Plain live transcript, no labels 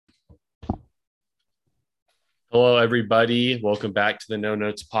Hello, everybody. Welcome back to the No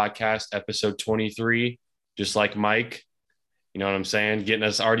Notes Podcast, episode 23. Just like Mike, you know what I'm saying? Getting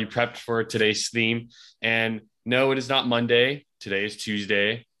us already prepped for today's theme. And no, it is not Monday. Today is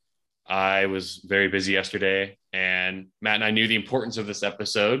Tuesday. I was very busy yesterday, and Matt and I knew the importance of this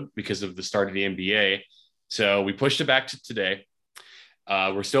episode because of the start of the NBA. So we pushed it back to today.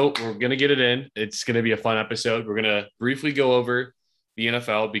 We're gonna get it in. It's gonna be a fun episode. We're gonna briefly go over the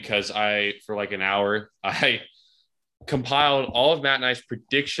NFL because for like an hour I compiled all of Matt and I's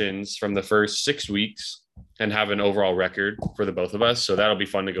predictions from the first 6 weeks and have an overall record for the both of us. So that'll be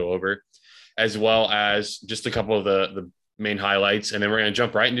fun to go over, as well as just a couple of the main highlights. And then we're going to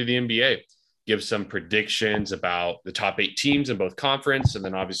jump right into the NBA, give some predictions about the top 8 teams in both conference, and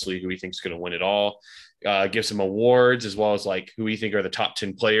then obviously who we think is going to win it all. Give some awards, as well as like who we think are the top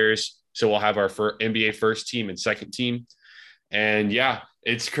 10 players. So we'll have our NBA first team and second team. And yeah,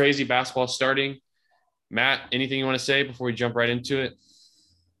 it's crazy basketball starting. Matt, anything you want to say before we jump right into it?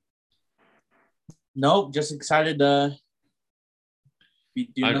 Nope, just excited to do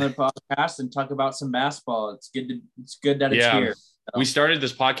another podcast and talk about some basketball. It's good that it's here. So. We started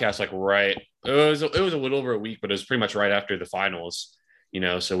this podcast like right. It was a little over a week, but it was pretty much right after the finals.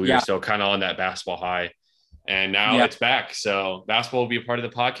 So we were still kind of on that basketball high, and now it's back. So basketball will be a part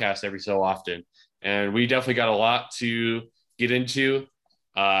of the podcast every so often, and we definitely got a lot to get into.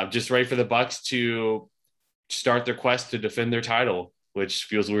 Just ready for the Bucks to start their quest to defend their title, which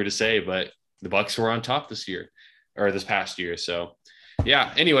feels weird to say, but the Bucks were on top this past year. So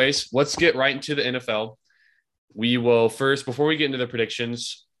yeah, anyways, let's get right into the NFL. We will first, before we get into the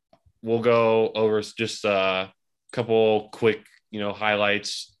predictions, we'll go over just a couple quick,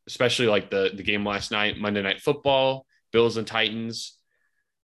 highlights, especially like the game last night, Monday Night Football, Bills and Titans.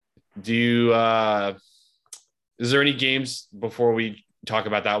 Is there any games before we talk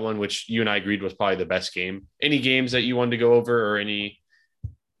about that one, which you and I agreed was probably the best game? Any games that you wanted to go over, or any,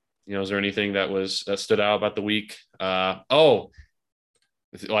 is there anything that stood out about the week? Like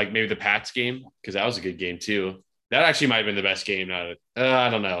maybe the Pats game, because that was a good game too. That actually might have been the best game. I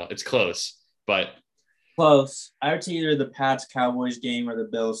don't know. It's close, but close. I would say either the Pats Cowboys game or the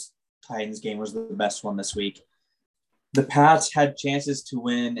Bills Titans game was the best one this week. The Pats had chances to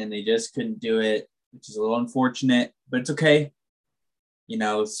win and they just couldn't do it, which is a little unfortunate, but it's okay.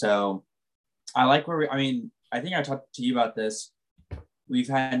 So I like I think I talked to you about this. We've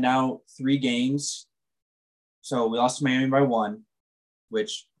had now 3 games. So we lost to Miami by 1,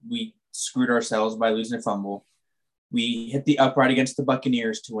 which we screwed ourselves by losing a fumble. We hit the upright against the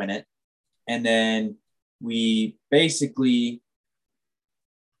Buccaneers to win it. And then we basically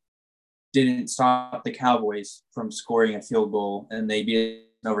didn't stop the Cowboys from scoring a field goal, and they beat it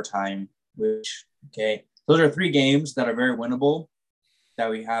in overtime, which, okay. Those are 3 games that are very winnable that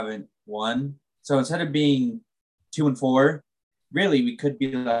we haven't won. So instead of being 2-4, really we could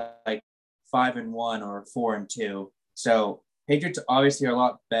be like 5-1 or 4-2. So Patriots obviously are a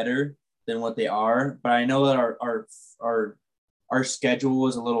lot better than what they are, but I know that our schedule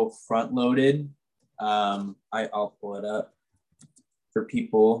is a little front loaded. I'll pull it up for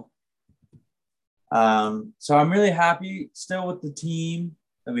people. So I'm really happy still with the team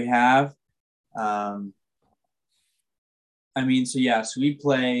that we have. So we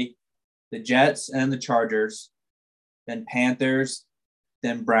play the Jets and the Chargers, then Panthers,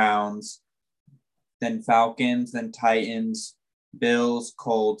 then Browns, then Falcons, then Titans, Bills,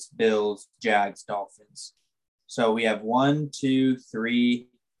 Colts, Bills, Jags, Dolphins. So we have 1, 2, 3,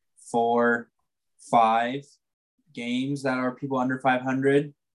 4, 5 games that are people under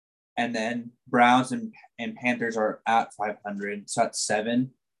 500. And then Browns and Panthers are at 500. So that's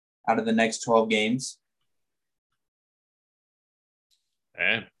 7 out of the next 12 games.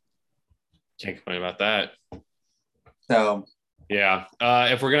 Can't complain about that. So yeah,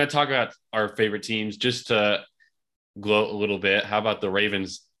 if we're gonna talk about our favorite teams, just to gloat a little bit, how about the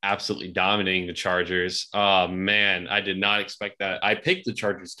Ravens absolutely dominating the Chargers? Oh man, I did not expect that. I picked the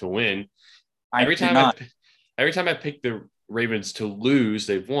Chargers to win. Every time I pick the Ravens to lose,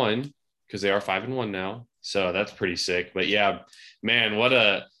 they've won because they are 5-1 now. So that's pretty sick. But yeah, man,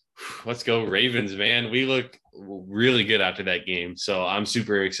 let's go Ravens, man. We look really good after that game. So I'm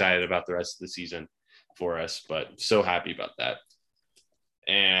super excited about the rest of the season for us, but so happy about that.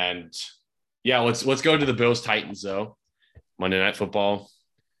 And yeah, let's go to the Bills Titans though. Monday Night Football.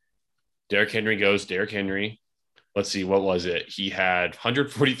 Derrick Henry goes. Derrick Henry. Let's see, what was it? He had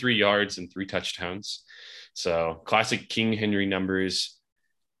 143 yards and 3 touchdowns. So classic King Henry numbers.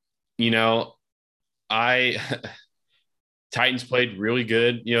 Titans played really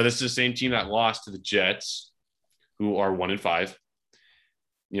good. This is the same team that lost to the Jets, who are 1-5.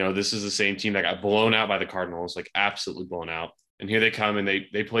 this is the same team that got blown out by the Cardinals, like absolutely blown out. And here they come and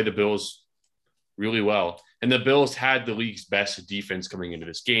they play the Bills really well. And the Bills had the league's best defense coming into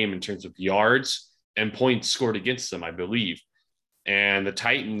this game in terms of yards and points scored against them, I believe. And the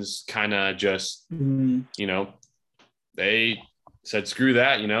Titans kind of just, they said, screw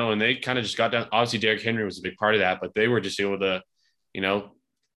that, and they kind of just got down. Obviously, Derrick Henry was a big part of that, but they were just able to,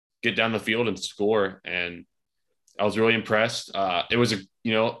 get down the field and score. And I was really impressed. It was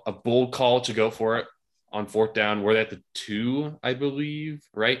a bold call to go for it on fourth down. We're at the 2, I believe,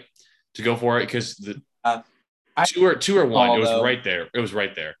 right? To go for it because the two or one, it was right there. It was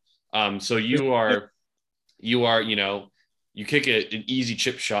right there. So you kick an easy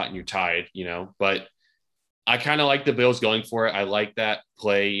chip shot and you're tied, but I kind of like the Bills going for it. I like that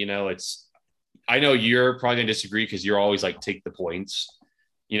play. I know you're probably gonna disagree because you're always like take the points,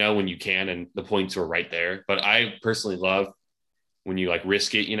 when you can, and the points were right there. But I personally love when you like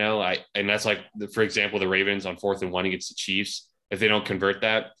risk it, and that's like, for example, the Ravens on 4th and 1 against the Chiefs. If they don't convert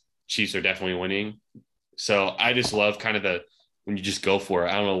that, Chiefs are definitely winning. So I just love kind of when you just go for it.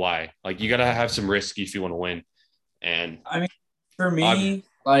 I don't know why. Like you got to have some risk if you want to win. And I mean, for me,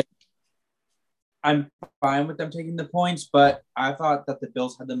 I'm fine with them taking the points, but I thought that the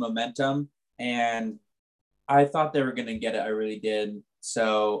Bills had the momentum and I thought they were going to get it. I really did.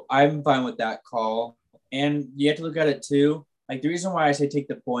 So I'm fine with that call. And you have to look at it too. Like the reason why I say take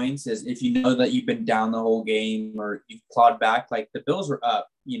the points is if you know that you've been down the whole game or you've clawed back, like the Bills were up,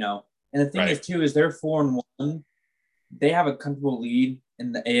 And the thing is too, is they're 4-1. They have a comfortable lead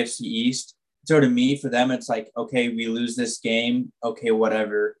in the AFC East. So to me, for them, it's like, okay, we lose this game. Okay,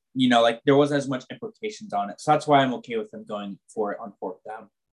 whatever. Like there wasn't as much implications on it. So that's why I'm okay with them going for it on fourth down.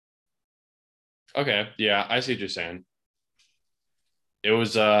 Okay. Yeah, I see what you're saying. It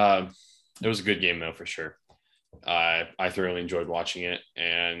was a good game though, for sure. I thoroughly enjoyed watching it,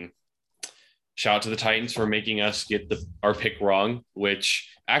 and shout out to the Titans for making us get our pick wrong,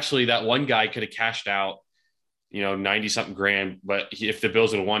 which actually that one guy could have cashed out, 90 something grand. But if the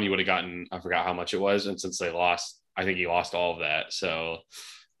Bills would have won, he would have gotten, I forgot how much it was. And since they lost, I think he lost all of that. So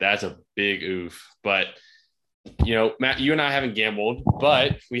that's a big oof. But, Matt, you and I haven't gambled,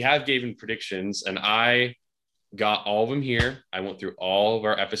 but we have given predictions, and I got all of them here. I went through all of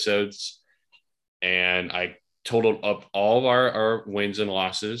our episodes and I totaled up all of our wins and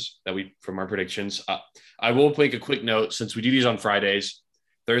losses from our predictions. I will make a quick note, since we do these on Fridays,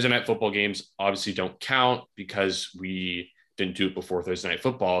 Thursday night football games obviously don't count because we didn't do it before Thursday night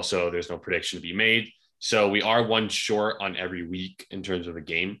football. So there's no prediction to be made. So we are one short on every week in terms of a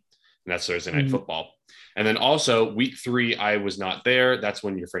game, and that's Thursday night football. And then also week 3, I was not there. That's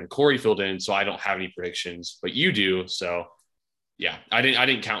when your friend Corey filled in. So I don't have any predictions, but you do. So yeah, I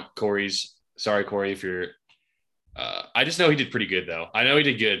didn't count Corey's. Sorry, Corey, if you're, I just know he did pretty good though. I know he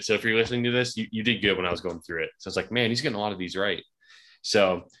did good. So if you're listening to this, you did good when I was going through it. So it's like, man, he's getting a lot of these right.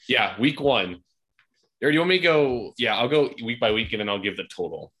 So yeah, week 1. Or do you want me to go? Yeah, I'll go week by week and then I'll give the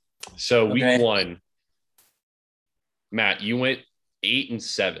total. So week 1, Matt, you went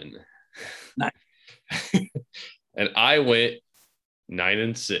 8-7. Nice. And I went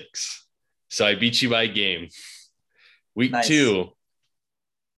 9-6. So I beat you by a game. Week 2,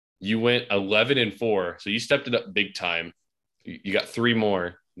 you went 11-4. So you stepped it up big time. You got 3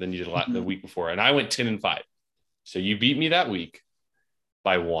 more than you did the week before. And I went 10-5. So you beat me that week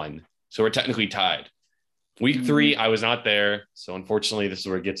by 1. So we're technically tied. Week 3, I was not there. So unfortunately, this is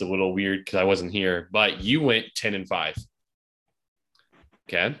where it gets a little weird because I wasn't here. But you went 10-5.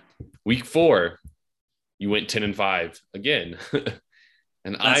 Okay. Week 4, you went 10-5 again.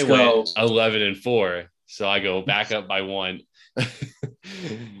 And I went 11-4. So I go back up by 1.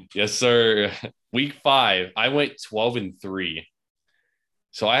 Yes, sir. Week 5, I went 12-3.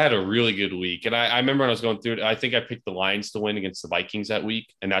 So I had a really good week. And I remember when I was going through it, I think I picked the Lions to win against the Vikings that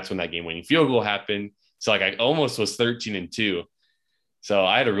week. And that's when that game-winning field goal happened. So like I almost was 13-2. So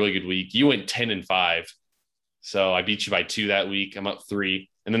I had a really good week. You went 10-5. So I beat you by 2 that week. I'm up 3.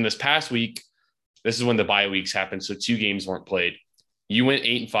 And then this past week, this is when the bye weeks happened. So 2 games weren't played. You went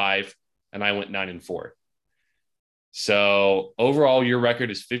 8-5 and I went 9-4. So overall, your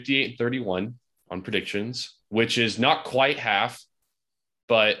record is 58-31 on predictions, which is not quite half,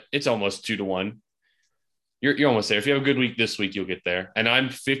 but it's almost 2-1. You're almost there. If you have a good week this week, you'll get there. And I'm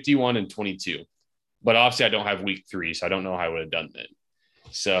 51-22, but obviously I don't have week 3, so I don't know how I would have done it.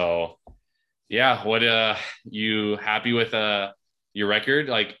 So yeah, what you happy with your record?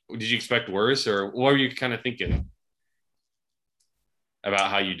 Like, did you expect worse, or what were you kind of thinking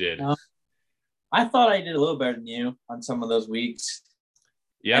about how you did? I thought I did a little better than you on some of those weeks.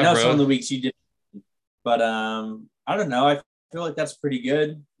 Yeah, I know bro. some of the weeks you did, but I don't know. I feel like that's pretty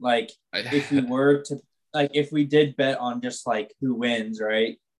good. Like if we I, were to if we did bet on just like who wins,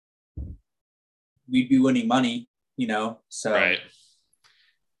 right? We'd be winning money, So right.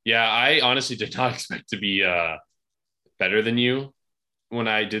 Yeah, I honestly did not expect to be better than you. When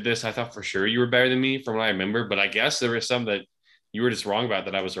I did this, I thought for sure you were better than me from what I remember, but I guess there were some that you were just wrong about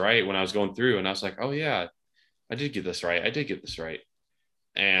that I was right when I was going through, and I was like, oh yeah, I did get this right. I did get this right.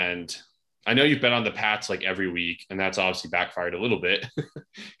 And I know you've bet on the Pats like every week, and that's obviously backfired a little bit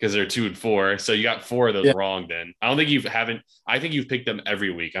because they're 2-4. So you got 4 of those yeah. wrong. Then I don't think you haven't. I think you've picked them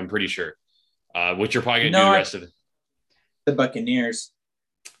every week. I'm pretty sure. Which you're probably gonna do No, the rest of the Buccaneers.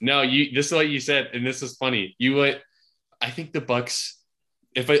 No, you. This is what you said, and this is funny. You would. I think the Bucks.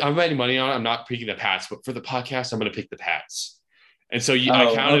 If I'm betting money on it, I'm not picking the Pats, but for the podcast, I'm going to pick the Pats. And so I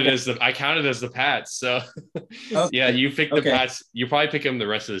Oh, counted okay. as the Pats. So yeah, Okay. you picked the Okay. Pats. You probably pick them the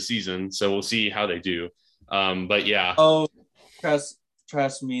rest of the season. So we'll see how they do. But yeah, Oh,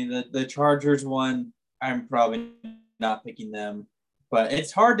 trust me, the Chargers one, I'm probably not picking them. But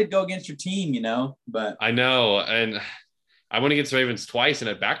it's hard to go against your team. But I know. And I went against the Ravens twice and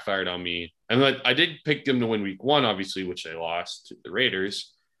it backfired on me. And I did pick them to win week 1, obviously, which they lost to the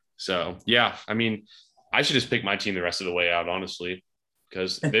Raiders. So yeah, I mean, I should just pick my team the rest of the way out, honestly,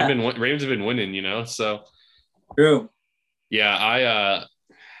 because Ravens have been winning. So true. yeah,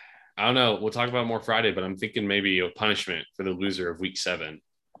 I don't know. We'll talk about more Friday, but I'm thinking maybe a punishment for the loser of week 7.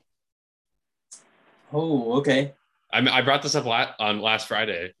 Oh, okay. I brought this up on last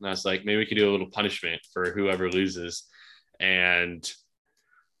Friday, and I was like, maybe we could do a little punishment for whoever loses. And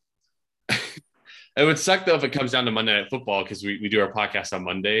it would suck though if it comes down to Monday Night Football because we do our podcast on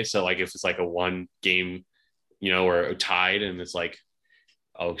Monday. So like if it's like a 1 game, or tied, and it's like,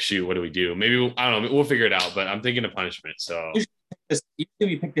 oh shoot, what do we do? Maybe I don't know. We'll figure it out. But I'm thinking of punishment. So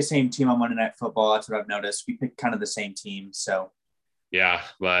Usually we pick the same team on Monday Night Football. That's what I've noticed. We pick kind of the same team. So yeah,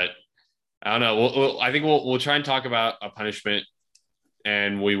 but I don't know. I think we'll try and talk about a punishment,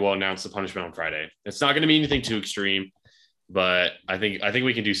 and we will announce the punishment on Friday. It's not going to be anything too extreme, but I think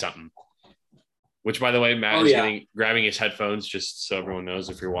we can do something. Which, by the way, Matt is grabbing his headphones just so everyone knows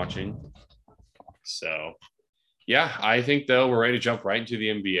if you're watching. So, yeah, I think though we're ready to jump right into the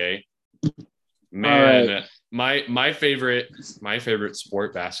NBA. Man, right. my favorite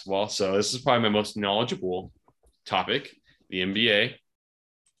sport, basketball. So this is probably my most knowledgeable topic, the NBA.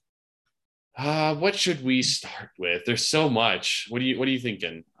 What should we start with? There's so much. What are you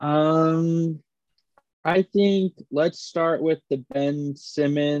thinking? I think let's start with the Ben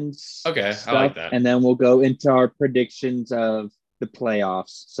Simmons stuff, I like that. And then we'll go into our predictions of the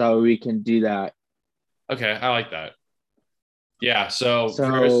playoffs. So we can do that. Okay, I like that. Yeah, so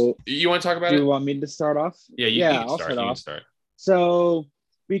first, you want to talk about it? Do you want me to start off? Yeah, I'll start off. So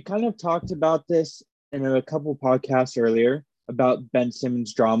we kind of talked about this in a couple podcasts earlier about Ben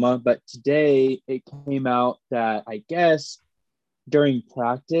Simmons drama, but today it came out that I guess during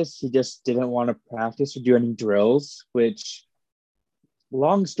practice, he just didn't want to practice or do any drills, which,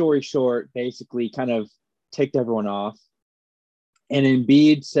 long story short, basically kind of ticked everyone off. And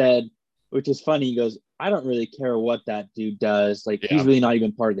Embiid said, which is funny, he goes, I don't really care what that dude does. Like, he's really not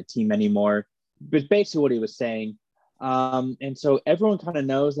even part of the team anymore. But basically what he was saying. And so everyone kind of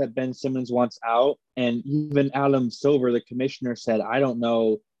knows that Ben Simmons wants out. And even Adam Silver, the commissioner, said, I don't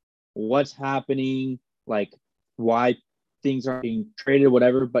know what's happening, like why things aren't being traded,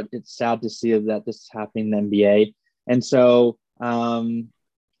 whatever, but it's sad to see that this is happening in the NBA. And so,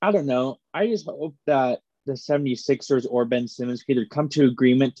 I don't know. I just hope that the 76ers or Ben Simmons can either come to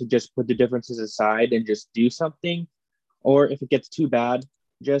agreement to just put the differences aside and just do something, or if it gets too bad,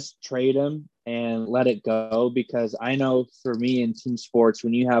 just trade him and let it go. Because I know for me in team sports,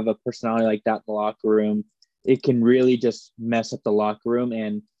 when you have a personality like that in the locker room, it can really just mess up the locker room.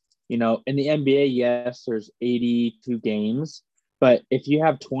 And in the NBA, yes, there's 82 games, but if you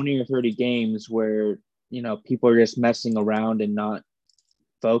have 20 or 30 games where, people are just messing around and not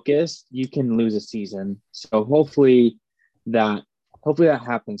focused, you can lose a season. So hopefully that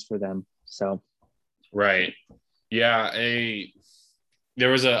happens for them. So. Right. Yeah. There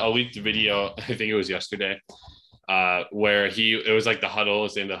was a leaked video, I think it was yesterday, where it was like the huddle, it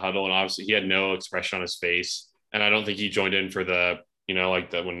was in the huddle, and obviously he had no expression on his face. And I don't think he joined in for the,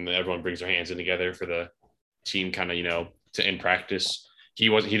 when everyone brings their hands in together for the team kind of, to end practice. He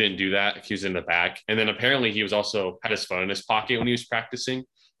didn't do that. He was in the back. And then apparently he was also had his phone in his pocket when he was practicing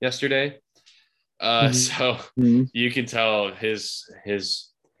yesterday. So you can tell his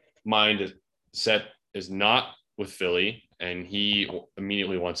mind set is not with Philly, and he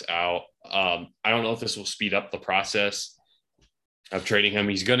immediately wants out. I don't know if this will speed up the process of trading him.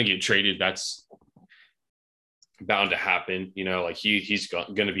 He's going to get traded. bound to happen. Like he's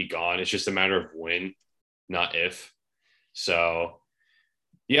going to be gone. It's just a matter of when, not if. So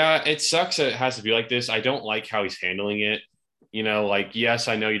yeah, it sucks that it has to be like this. I don't like how he's handling it. Like, yes,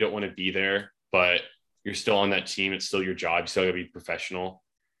 I know you don't want to be there, but you're still on that team. It's still your job. You still got to be professional.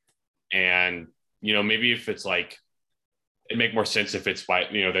 And, maybe if it's like, it'd make more sense if it's by,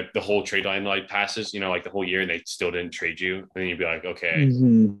 that the whole trade line like passes, like the whole year and they still didn't trade you. And then you'd be like, okay,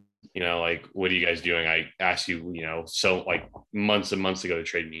 like, what are you guys doing? I asked you, so like months and months ago to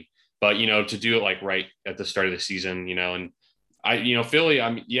trade me. But, to do it like right at the start of the season, and Philly,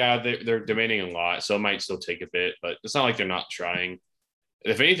 they're demanding a lot, so it might still take a bit, but it's not like they're not trying.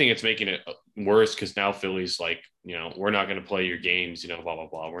 If anything, it's making it worse because now Philly's like, we're not going to play your games, blah, blah,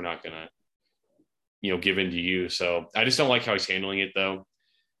 blah. We're not going to, give in to you. So I just don't like how he's handling it, though.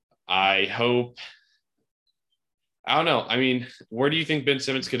 I don't know. I mean, where do you think Ben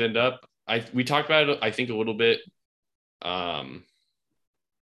Simmons could end up? We talked about it, I think, a little bit. I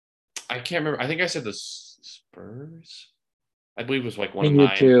can't remember. I think I said the Spurs. I believe it was like one of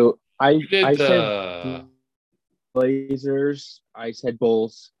mine. Too. I said Blazers. I said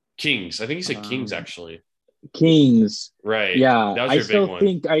Bulls. Kings. I think he said Kings, actually. Kings. Right. Yeah. That was your big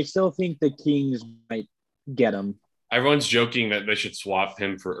one. I still think the Kings might get him. Everyone's joking that they should swap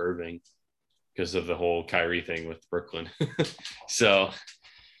him for Irving because of the whole Kyrie thing with Brooklyn. So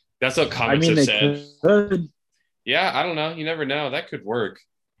that's what comments have said. Could. Yeah, I don't know. You never know. That could work.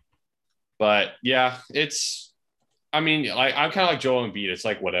 But yeah, I'm kind of like Joel Embiid. It's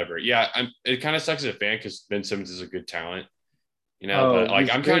like whatever. Yeah, it kind of sucks as a fan because Ben Simmons is a good talent, But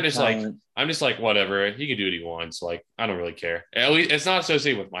like I'm kind of just talent. I'm just like whatever. He can do what he wants. Like I don't really care. At least it's not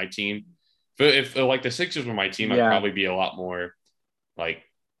associated with my team. But if like the Sixers were my team, I'd probably be a lot more like,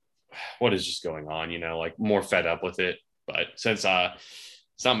 what is just going on? Like more fed up with it. But since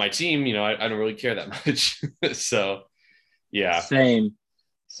it's not my team, I don't really care that much. So yeah, same.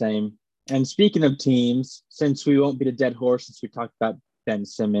 And speaking of teams, since we won't beat a dead horse since we talked about Ben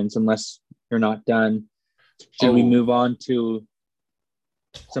Simmons, unless you're not done, should we move on to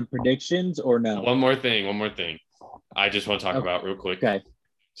some predictions or no? One more thing. I just want to talk about real quick. Okay.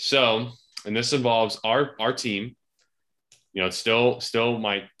 So, and this involves our team. It's still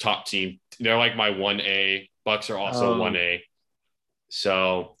my top team. They're like my 1A. Bucks are also 1A.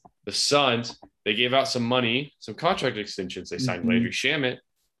 So the Suns, they gave out some money, some contract extensions. They signed Landry Shamet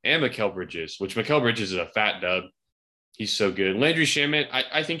and Mikal Bridges, which Mikal Bridges is a fat dub. He's so good. Landry Shamet,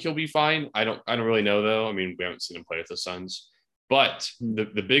 I think he'll be fine. I don't really know though. I mean, we haven't seen him play with the Suns. But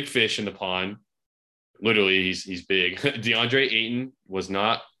the big fish in the pond, literally he's big. DeAndre Ayton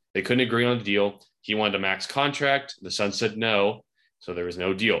they couldn't agree on the deal. He wanted a max contract. The Suns said no, so there was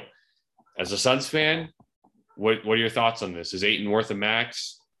no deal. As a Suns fan, what are your thoughts on this? Is Ayton worth a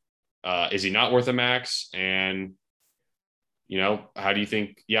max? Is he not worth a max? And how do you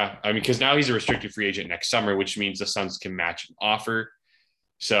think? Yeah, I mean, because now he's a restricted free agent next summer, which means the Suns can match an offer.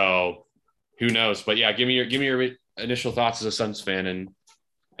 So who knows? But yeah, give me your initial thoughts as a Suns fan and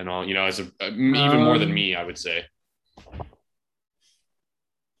all. As even more than me, I would say.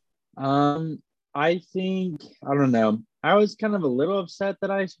 I think I don't know. I was kind of a little upset that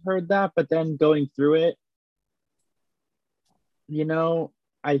I heard that, but then going through it,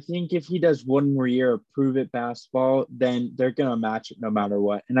 I think if he does one more year of prove it basketball, then they're going to match it no matter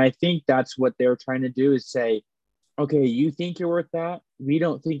what. And I think that's what they're trying to do is say, okay, you think you're worth that. We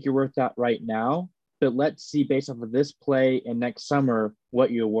don't think you're worth that right now, but let's see based off of this play and next summer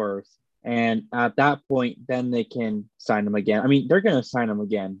what you're worth. And at that point, then they can sign him again. I mean, they're going to sign him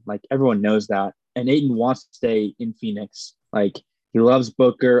again. Like everyone knows that. And Ayton wants to stay in Phoenix. Like he loves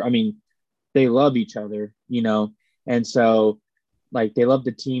Booker. I mean, they love each other, and so like they love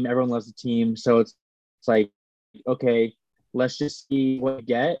the team. Everyone loves the team. So it's like, okay, let's just see what we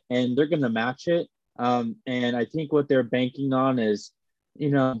get. And they're going to match it. And I think what they're banking on is,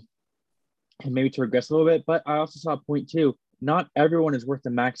 and maybe to regress a little bit, but I also saw a point too. Not everyone is worth a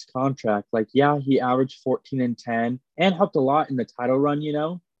max contract. Like, yeah, he averaged 14 and 10 and helped a lot in the title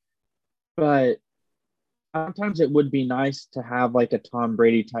run, but sometimes it would be nice to have like a Tom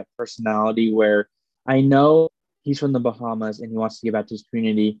Brady type personality where I know he's from the Bahamas and he wants to give back to his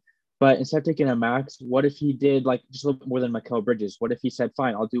community. But instead of taking a max, what if he did like just a little bit more than Mikal Bridges? What if he said,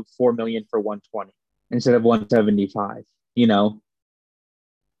 fine, I'll do $4 million for 120 instead of 175,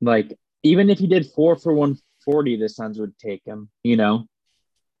 Like even if he did 4 for 140, the Suns would take him,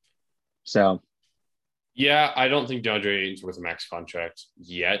 So yeah, I don't think DeAndre Ayton's worth a max contract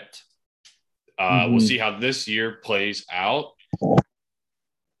yet. We'll see how this year plays out.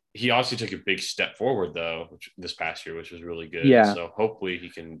 He also took a big step forward, though, this past year, which was really good. Yeah. So hopefully he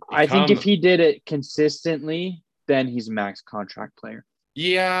can. I think if he did it consistently, then he's a max contract player.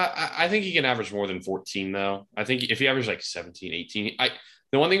 Yeah, I think he can average more than 14, though. I think if he averaged like 17, 18,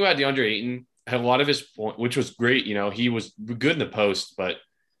 the one thing about DeAndre Ayton had a lot of his point, which was great. He was good in the post, but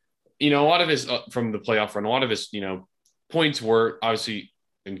a lot of his from the playoff run, a lot of his points were obviously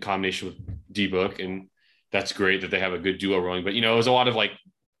in combination with D-Book, and that's great that they have a good duo rolling. But it was a lot of like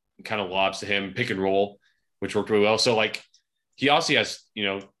kind of lobs to him, pick and roll, which worked really well. So like he also has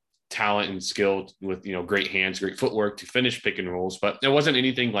talent and skill with great hands, great footwork to finish pick and rolls. But there wasn't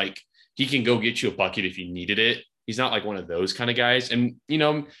anything like he can go get you a bucket if you needed it. He's not like one of those kind of guys. And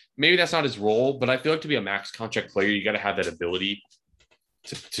maybe that's not his role, but I feel like to be a max contract player, you got to have that ability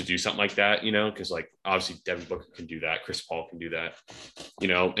to do something like that, because like obviously Devin Booker can do that, Chris Paul can do that,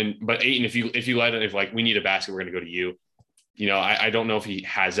 but Ayton, if you let it, if like we need a basket, we're going to go to you. I don't know if he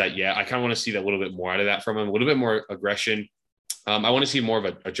has that yet. I kind of want to see that a little bit more out of that from him, a little bit more aggression. I want to see more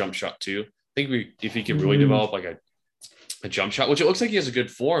of a jump shot too. I think if he can really develop like a jump shot, which it looks like he has a good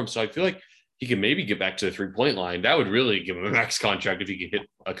form, so I feel like he can maybe get back to the 3-point line. That would really give him a max contract if he could hit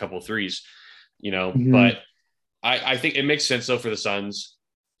a couple of threes, But I think it makes sense though for the Suns,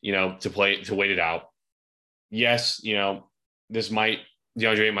 to wait it out. Yes,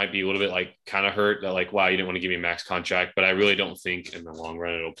 DeAndre might be a little bit like kind of hurt that like, wow, you didn't want to give me a max contract, but I really don't think in the long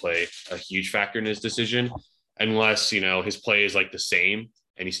run it'll play a huge factor in his decision unless, his play is like the same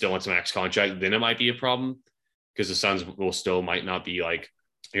and he still wants a max contract, then it might be a problem because the Suns might not be like,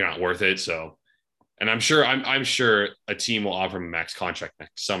 you're not worth it. So, and I'm sure a team will offer him a max contract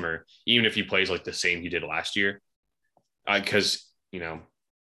next summer, even if he plays like the same he did last year. Because,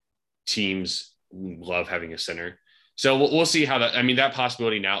 teams love having a center. So we'll see how that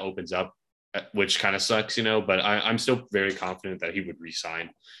possibility now opens up, which kind of sucks, but I'm still very confident that he would resign.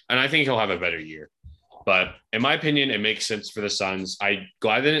 And I think he'll have a better year. But in my opinion, it makes sense for the Suns. I'm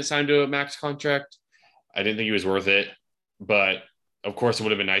glad they didn't sign to a max contract. I didn't think he was worth it. But of course, it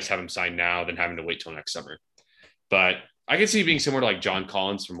would have been nice to have him sign now than having to wait till next summer. But I could see it being similar to like John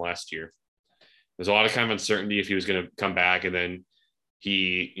Collins from last year. There's a lot of kind of uncertainty if he was going to come back, and then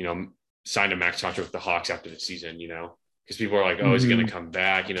he, signed a max contract with the Hawks after the season, because people are like, oh, is he going to come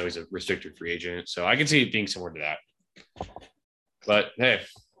back? He's a restricted free agent. So I can see it being similar to that. But hey,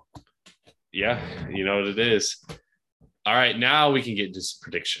 yeah, you know what it is. All right, now we can get into some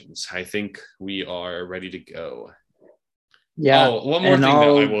predictions. I think we are ready to go. Yeah. Oh, one more thing that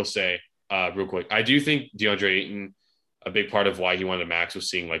I will say real quick. I do think DeAndre Ayton, a big part of why he wanted a max was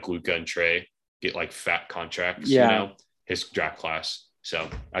seeing like Luka and Trey get like fat contracts, his draft class. So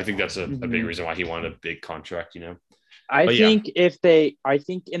I think that's a big reason why he wanted a big contract, I think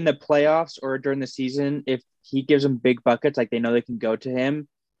in the playoffs or during the season, if he gives them big buckets, like they know they can go to him,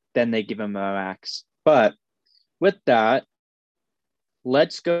 then they give him a max. But with that,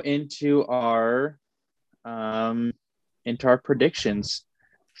 let's go into our predictions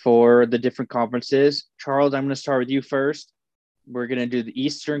for the different conferences. Charles, I'm going to start with you first. We're going to do the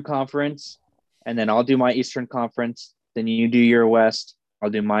Eastern Conference, and then I'll do my Eastern Conference. Then you do your West. I'll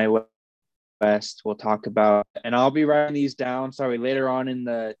do my West. We'll talk about, and I'll be writing these down. Sorry, later on in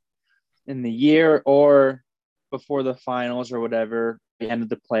the year or before the finals or whatever, the end of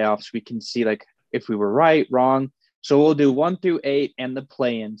the playoffs, we can see like if we were right, wrong. So we'll do 1 through 8 and the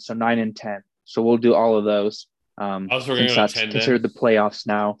play-in, so 9 and 10. So we'll do all of those. Since that's considered the playoffs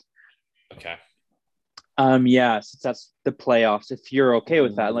now. Okay. Yeah, since that's the playoffs. If you're okay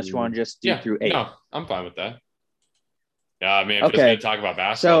with that, unless you want to just do through 8. No, I'm fine with that. Yeah, I mean, if we're going to talk about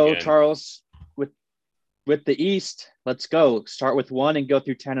basketball So, again. Charles, with the East, let's go. Start with 1 and go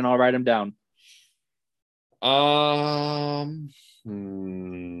through 10, and I'll write them down. Man,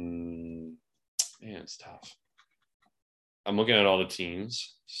 it's tough. I'm looking at all the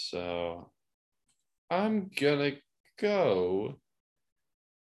teams, so I'm gonna go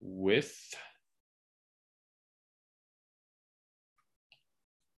with.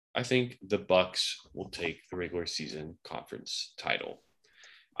 I think the Bucks will take the regular season conference title.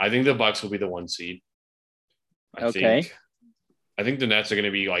 I think the Bucks will be the 1 seed. I think the Nets are going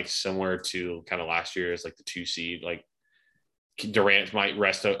to be like similar to kind of last year as like the 2 seed. Like Durant might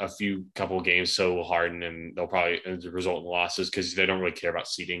rest a few couple of games, so will Harden, and they'll probably result in losses because they don't really care about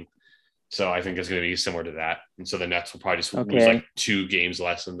seeding. So I think it's going to be similar to that. And so the Nets will probably just lose like 2 games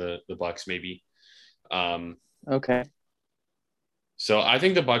less than the Bucks maybe. Okay. So I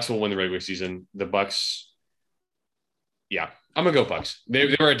think the Bucks will win the regular season. The Bucks, yeah, I'm gonna go Bucks.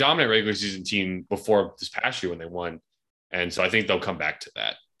 They were a dominant regular season team before this past year when they won, and so I think they'll come back to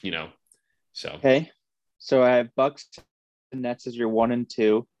that. So okay. So I have Bucks and Nets as your 1 and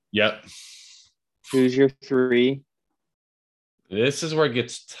 2. Yep. Who's your 3? This is where it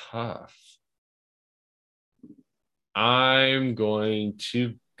gets tough. I'm going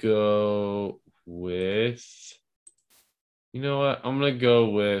to go with, you know what? I'm going to go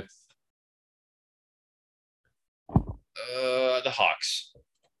with the Hawks.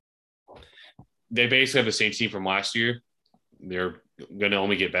 They basically have the same team from last year. They're going to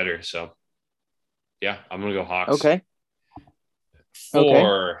only get better. So, yeah, I'm going to go Hawks. Okay.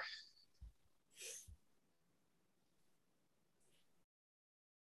 4.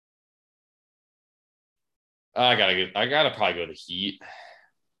 I gotta probably go to Heat.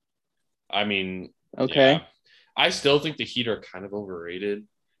 I mean, Okay. yeah, I still think the Heat are kind of overrated.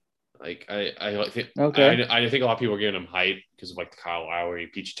 Like I think Okay. I think a lot of people are giving them hype because of like the Kyle Lowry,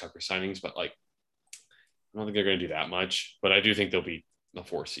 Peachy Tucker signings, but like I don't think they're going to do that much. But I do think they'll be the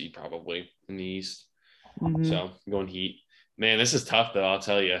 4 seed probably in the East. Mhm. So I'm going Heat. Man, this is tough though. I'll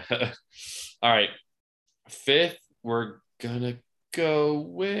tell you. All right, 5th, we're gonna go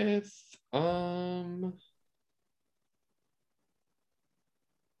with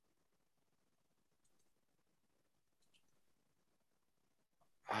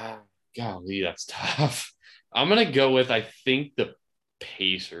golly, that's tough. I'm gonna go with I think the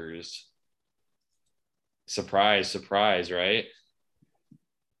Pacers. Surprise, surprise, right?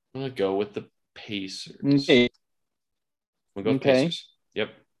 I'm gonna go with the Pacers. Okay. I'm gonna go with Okay. Pacers.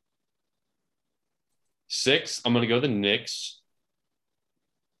 Yep. 6, I'm gonna go the Knicks.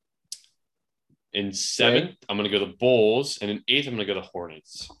 In 7th, I'm gonna go the Bulls, and in 8th, I'm gonna go the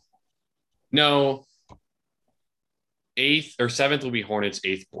Hornets. No, 8th or 7th will be Hornets,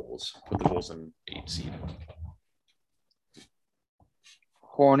 8th Bulls. Put the Bulls in 8 seed.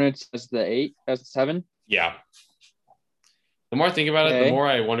 Hornets as the 8, as the 7. Yeah. The more I think about it, the Okay. more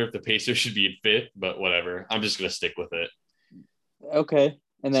I wonder if the Pacers should be in 5th, but whatever. I'm just gonna stick with it. Okay.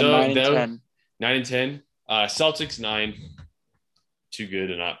 And then So 9 and 10. 9 and 10. Celtics 9. Too good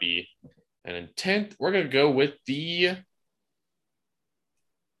to not be. And in 10th, we're gonna go with the.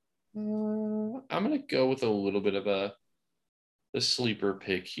 I'm gonna go with a little bit of the sleeper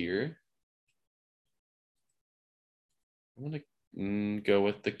pick here. I'm gonna go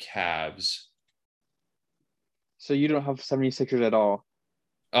with the Cavs. So you don't have 76ers at all.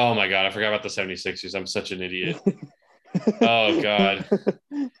 Oh my god, I forgot about the 76ers. I'm such an idiot. Oh god.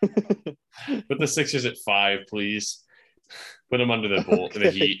 Put the Sixers at 5, please. Put them under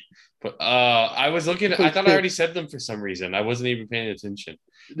the Heat. But I was looking. I thought I already said them for some reason. I wasn't even paying attention.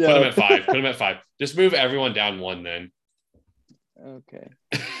 No. Put them at 5. Put them at 5. Just move everyone down 1 then. Okay.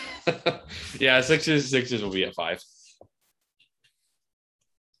 Yeah, Sixers will be at 5.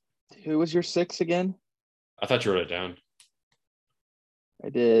 Who was your 6 again? I thought you wrote it down. I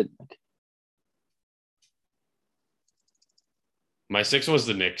did. My 6 was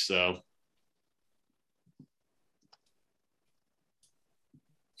the Knicks, though.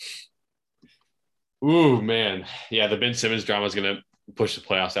 Ooh, man. Yeah, the Ben Simmons drama is going to push the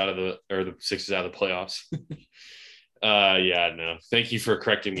playoffs the Sixers out of the playoffs. Yeah, no. Thank you for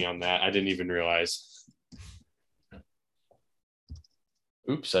correcting me on that. I didn't even realize.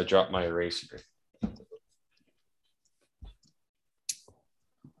 Oops, I dropped my eraser.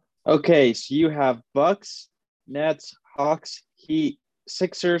 Okay, so you have Bucks, Nets, Hawks, Heat,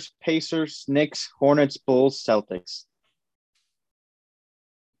 Sixers, Pacers, Knicks, Hornets, Bulls, Celtics.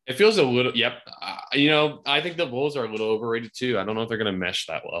 It feels a little, yep. I think the Bulls are a little overrated too. I don't know if they're going to mesh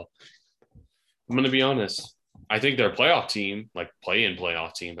that well. I'm going to be honest. I think they're a playoff team, like play-in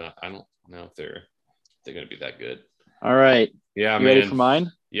playoff team, but I don't know if they're going to be that good. All right. Yeah, you ready for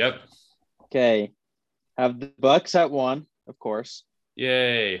mine? Yep. Okay. Have the Bucks at 1, of course.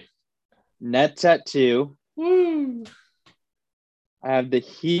 Yay. Nets at 2. Woo. I have the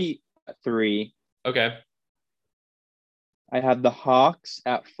Heat at 3. Okay. I have the Hawks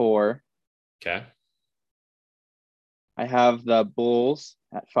at 4. Okay. I have the Bulls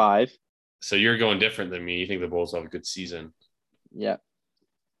at 5. So you're going different than me. You think the Bulls have a good season. Yeah.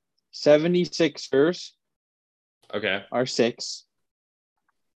 76ers Okay. are 6.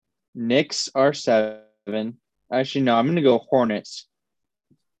 Knicks are 7. Actually, no, I'm going to go Hornets.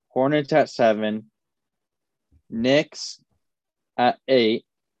 Hornets at 7. Knicks at 8.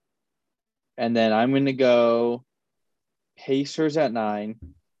 And then I'm going to go Pacers at 9.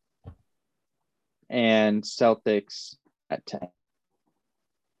 And Celtics at 10.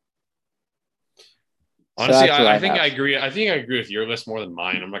 Honestly, I think I agree. I think I agree with your list more than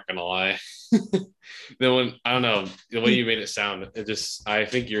mine. I'm not gonna lie. Then when I don't know the way you made it sound, I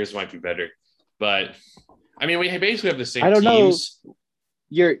think yours might be better. But I mean, we basically have the same. I don't teams.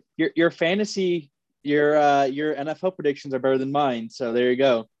 know. Your fantasy, your NFL predictions are better than mine. So there you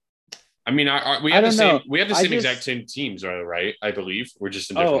go. I mean, we I have the don't same. know. We have the I same just- exact same teams, right? I believe we're just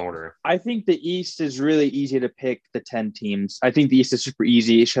in different order. I think the East is really easy to pick the 10 teams. I think the East is super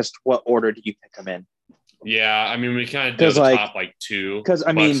easy. It's just what order do you pick them in? Yeah, I mean, we kind of know 'Cause, the like- top like two. Because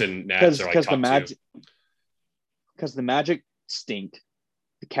I mean, Bucks and Nets are like the top Magic, two. because the Magic stink,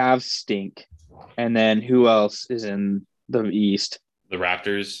 the Cavs stink, and then who else is in the East? The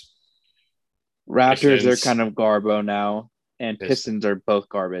Raptors. Raptors are Pistons. kind of garbo now, and Pistons. Pistons are both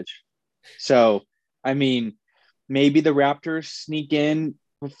garbage. So, I mean, maybe the Raptors sneak in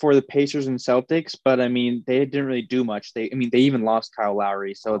for the Pacers and Celtics, but I mean, they didn't really do much. They even lost Kyle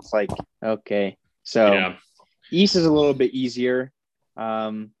Lowry, so it's like, okay. So, Yeah, East is a little bit easier.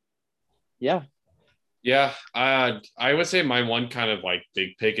 Yeah. yeah. I would say my one kind of like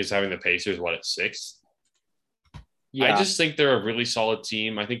big pick is having the Pacers at 6. Yeah. I just think they're a really solid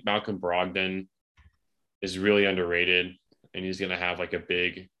team. I think Malcolm Brogdon is really underrated, and he's going to have like a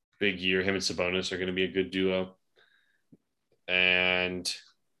big year. Him and Sabonis are going to be a good duo. And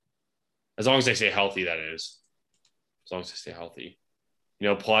as long as they stay healthy, that is. As long as they stay healthy.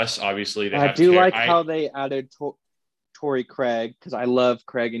 Plus, obviously, they I have do like how they added Torrey Craig, because I love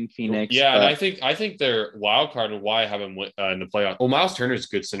Craig in Phoenix. Yeah, but and I think their wild card and why I have him in the playoffs. Well, Miles Turner is a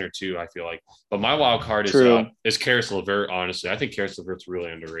good center too, I feel like. But my wild card is Karis LeVert, honestly. I think Karis LeVert's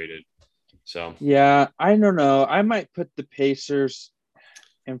really underrated. So yeah, I don't know. I might put the Pacers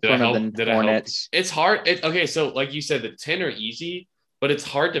in front of the Hornets. It's hard. Okay, so like you said, the 10 are easy, but it's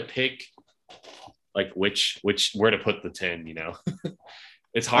hard to pick like where to put the 10,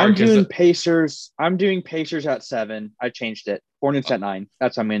 It's hard. I'm doing Pacers. I'm doing Pacers at 7. I changed it. Hornets at 9.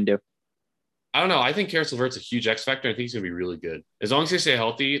 That's what I'm going to do. I don't know. I think Karis LeVert's a huge X factor. I think he's going to be really good. As long as they stay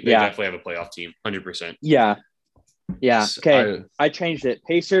healthy, they definitely have a playoff team, 100%. Yeah. Yeah. Okay. I changed it.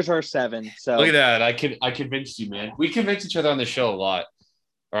 Pacers are 7. So look at that. I convinced you, man. We convince each other on the show a lot,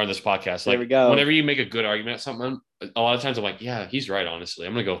 or on this podcast. There we go. Whenever you make a good argument at something, a lot of times I'm like, yeah, he's right. Honestly,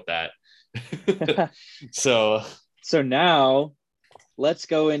 I'm going to go with that. So now let's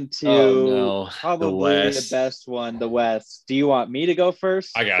go into probably the best one, the West. Do you want me to go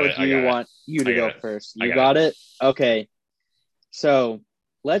first? I got it. Do you want you to go first? You got it? Okay. So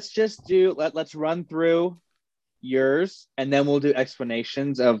let's run through yours, and then we'll do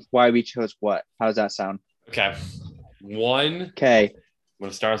explanations of why we chose what. How does that sound? Okay. I'm going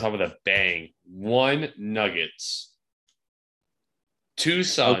to start us off with a bang. 1 Nuggets. 2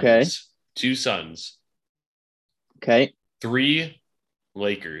 Suns. Okay. 2 Suns. Okay. 3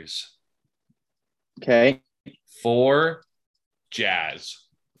 Lakers. Okay. 4 Jazz.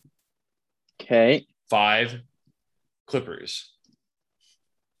 Okay. 5 Clippers.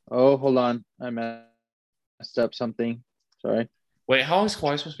 Oh, hold on. I messed up something. Sorry. Wait, how long is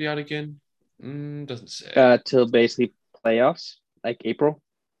Kawhi supposed to be out again? Doesn't say. Till basically playoffs, like April.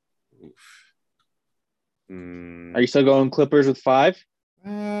 Are you still going Clippers with 5?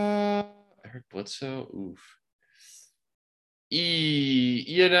 I heard Bledsoe. Oof.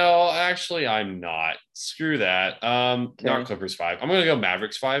 Actually, I'm not. Screw that. Not Clippers 5. I'm gonna go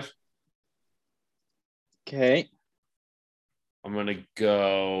Mavericks 5. Okay. I'm gonna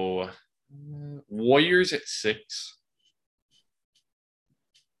go Warriors at 6.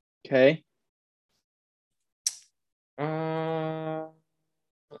 Okay. I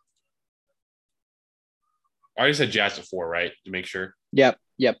already said Jazz at 4, right? To make sure. Yep.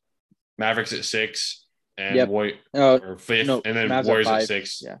 Mavericks at 6 and Yep. or 5th, no, and then Mavs Warriors at at 5.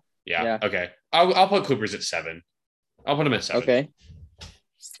 6. Yeah. Yeah. Okay. I'll put Clippers at 7. I'll put them at 7. Okay.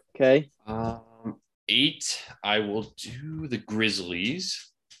 8. I will do the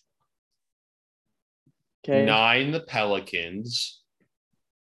Grizzlies. Okay. 9. The Pelicans.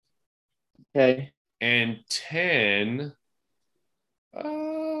 Okay. And 10.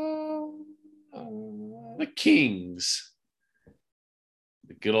 The Kings.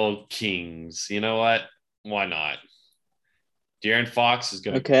 The good old Kings. You know what? Why not? De'Aaron Fox is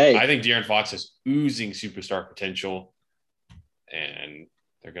going to. Okay. I think De'Aaron Fox is oozing superstar potential, and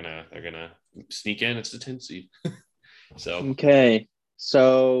they're gonna sneak in. It's the 10th seed. So okay.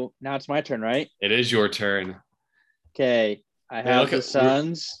 So now it's my turn, right? it is your turn. Okay. I have the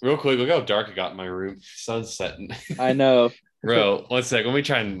Suns. Real quick, look how dark it got in my room. Sun's setting. I know. Bro, 1 sec. Let me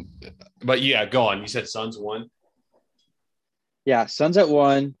try and. But yeah, go on. You said Suns 1. Yeah, Suns at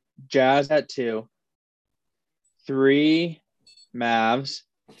 1, Jazz at 2, 3 Mavs.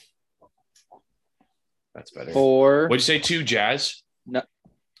 That's better. 4. What'd you say? 2 Jazz? No.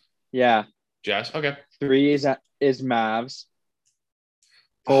 Yeah. Jazz. Okay. 3 is Mavs.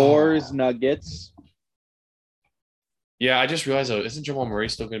 4 is Nuggets. Yeah, I just realized, isn't Jamal Murray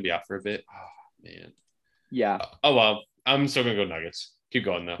still going to be out for a bit? Oh, man. Yeah. Oh, well. I'm still going to go Nuggets. Keep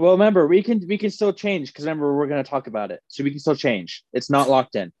going though. Well, remember, we can still change because remember we're going to talk about it, so we can still change. It's not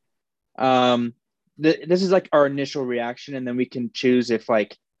locked in. This is like our initial reaction, and then we can choose if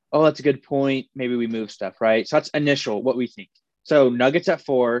like, oh, that's a good point. Maybe we move stuff, right? So that's initial what we think. So Nuggets at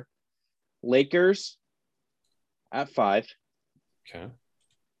 4, Lakers at 5, Okay.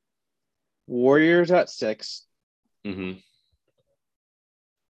 Warriors at 6. Mm-hmm.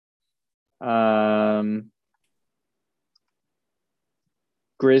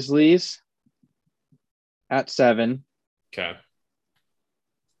 Grizzlies at 7. Okay.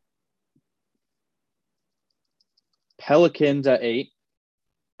 Pelicans at 8.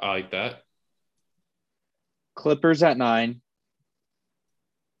 I like that. Clippers at 9.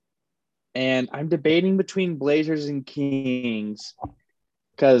 And I'm debating between Blazers and Kings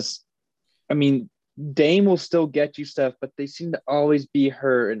because, I mean, Dame will still get you stuff, but they seem to always be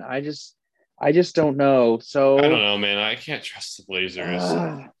hurt, and I just don't know. So I don't know, man. I can't trust the Blazers.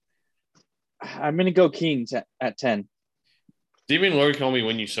 I'm gonna go Kings at 10. Damian Lillard can only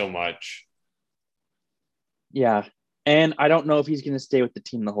win you so much. Yeah, and I don't know if he's gonna stay with the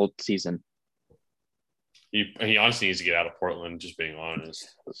team the whole season. He honestly needs to get out of Portland, just being honest.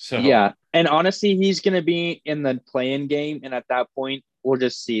 So yeah, and honestly, he's gonna be in the play-in game, and at that point, we'll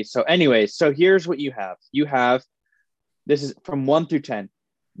just see. So, anyway, so here's what you have. You have this is from 1 through 10: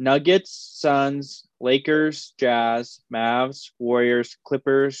 Nuggets, Suns, Lakers, Jazz, Mavs, Warriors,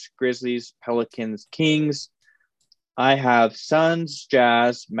 Clippers, Grizzlies, Pelicans, Kings. I have Suns,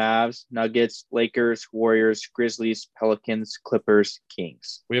 Jazz, Mavs, Nuggets, Lakers, Warriors, Grizzlies, Pelicans, Clippers,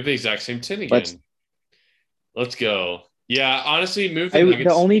 Kings. we have the exact same 10 again. Let's go. Yeah, honestly, move the Nuggets.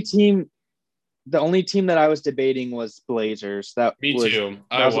 The only team that I was debating was Blazers. Me too.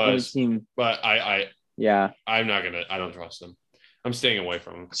 I was the only team. But Yeah. I'm not gonna. I don't trust them. I'm staying away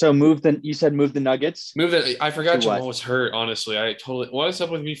from them. So you said move the Nuggets. Move that. I forgot To Jamal what? was hurt. Honestly, what is up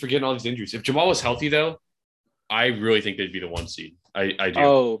with me forgetting all these injuries? If Jamal was healthy, though, I really think they'd be the 1 seed. I do.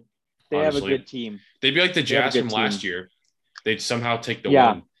 Oh, they honestly. have a good team. They'd be like the They have a Jazz good from team. last year. They'd somehow take the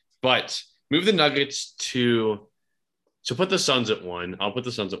Yeah. 1. But move the Nuggets to. So put the Suns at 1. I'll put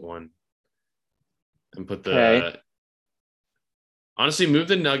the Suns at 1. And put the. Okay. Honestly, move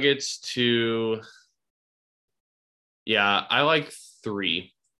the Nuggets to. Yeah, I like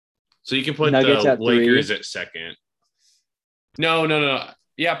 3. So you can put Nuggets the at 3. Lakers at 2nd. No.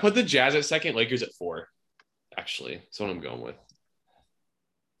 Yeah, put the Jazz at 2nd, Lakers at 4. Actually, that's what I'm going with.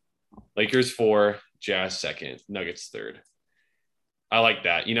 Lakers 4, Jazz 2nd, Nuggets 3rd. I like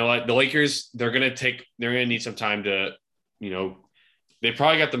that. You know what? The Lakers, they're gonna need some time to, they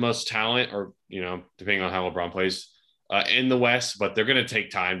probably got the most talent, or depending on how LeBron plays in the West, but they're gonna take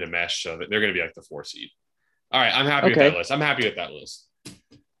time to mesh so that they're gonna be like the 4 seed. All right, I'm happy with that list. I'm happy with that list.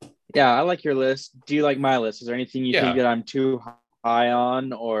 Yeah, I like your list. Do you like my list? Is there anything you think that I'm too high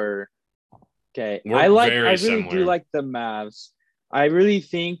on, or okay? I really do like the Mavs. I really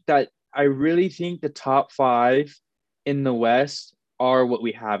think the top 5 in the West are what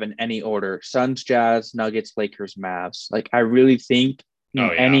we have in any order: Suns, Jazz, Nuggets, Lakers, Mavs. Like, I really think in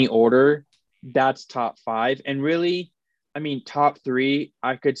any order, that's top 5. And really, I mean, top 3,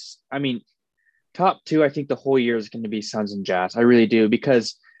 top 2, I think the whole year is going to be Suns and Jazz. I really do,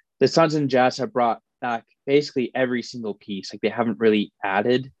 because the Suns and Jazz have brought back basically every single piece. Like, they haven't really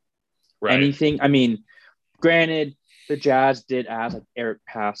added anything. I mean, granted, the Jazz did add like Eric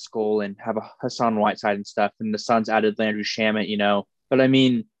Pascal and have a Hassan Whiteside and stuff, and the Suns added Landry Shamet, But I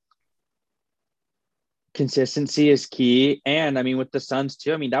mean, consistency is key. And I mean, with the Suns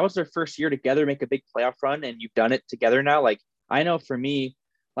too, I mean, that was their first year together, make a big playoff run, and you've done it together now. Like, I know for me,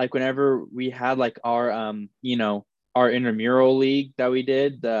 like whenever we had like our our intramural league that we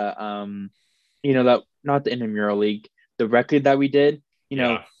did, the that not the intramural league, the rec league that we did,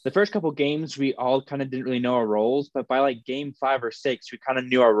 the first couple games we all kind of didn't really know our roles, but by like game 5 or 6, we kind of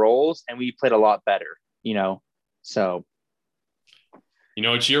knew our roles and we played a lot better, so.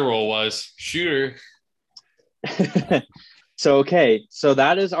 What your role was? Shooter. So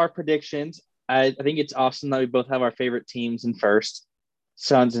that is our predictions. I think it's awesome that we both have our favorite teams in first,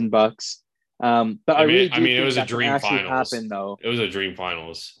 Suns and Bucks. But I mean, it was a dream finals. Happen, though. It was a dream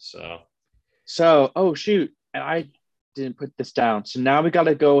finals. So, oh shoot, and I didn't put this down. So now we got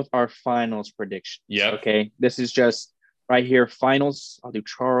to go with our finals predictions. Yeah. Okay. This is just right here. Finals. I'll do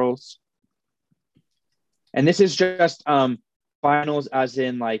Charles. And this is just finals as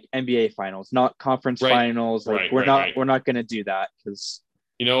in like NBA finals, not conference finals. Like we're not going to do that because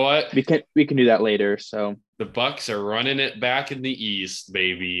you know what? We can do that later. So the Bucks are running it back in the East,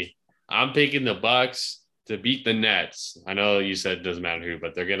 baby. I'm picking the Bucks to beat the Nets. I know you said it doesn't matter who,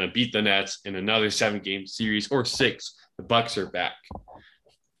 but they're going to beat the Nets in another 7-game series or 6. The Bucks are back.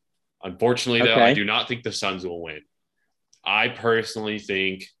 Unfortunately, though, I do not think the Suns will win. I personally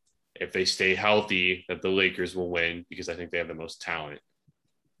think if they stay healthy, that the Lakers will win because I think they have the most talent.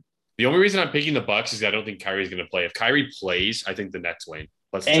 The only reason I'm picking the Bucks is I don't think Kyrie's going to play. If Kyrie plays, I think the Nets win.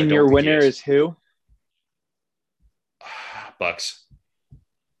 And your winner is who? Bucks.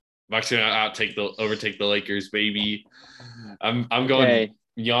 Bucks going to overtake the Lakers, baby. I'm going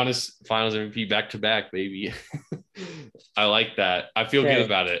Giannis Finals MVP back-to-back, baby. I like that. I feel good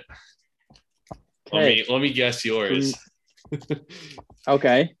about it. Let me guess yours.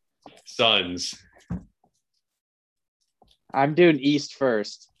 Okay. Suns. I'm doing East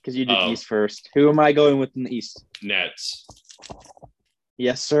first because you did East first. Who am I going with in the East? Nets.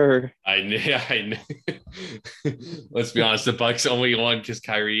 Yes, sir. I knew. Let's be honest. The Bucks only won because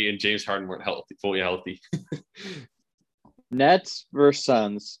Kyrie and James Harden weren't fully healthy. Nets versus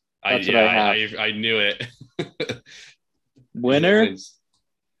Suns. That's what I have. I knew it. Winner?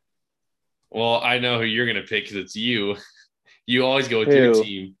 Well, I know who you're going to pick because it's you. You always go with your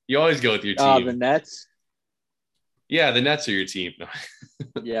team. The Nets? Yeah, the Nets are your team.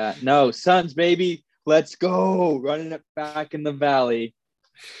 Yeah. No, Suns, baby. Let's go. Running it back in the Valley.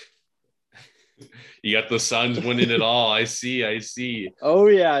 You got the Suns winning it all. I see. Oh,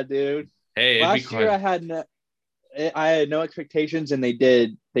 yeah, dude. Hey, last year I had no expectations, and they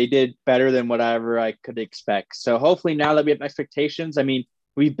did better than whatever I could expect. So hopefully now that we have expectations, I mean,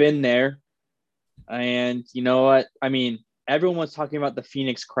 we've been there. And you know what? I mean, everyone was talking about the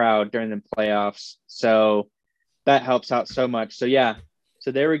Phoenix crowd during the playoffs. So that helps out so much. So, yeah.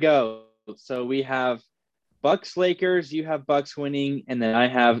 So there we go. So we have Bucks, Lakers. You have Bucks winning. And then I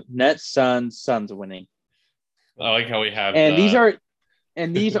have Nets, Suns winning. I like how we have. And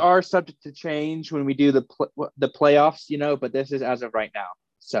these are subject to change when we do the playoffs, you know, but this is as of right now.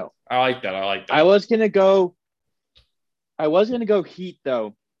 So I like that. I was going to go Heat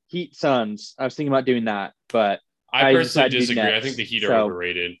though. Heat Suns. I was thinking about doing that, but I personally disagree. I think the Heat are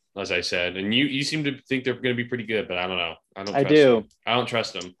overrated, as I said. And you seem to think they're going to be pretty good, but I don't know. I don't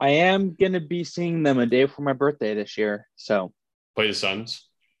trust them. I am going to be seeing them a day before my birthday this year. So play the Suns?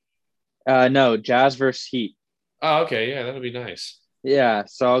 No, Jazz versus Heat. Oh, okay. Yeah, that'll be nice. Yeah,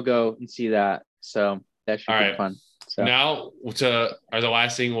 so I'll go and see that. So that should be fun. So now the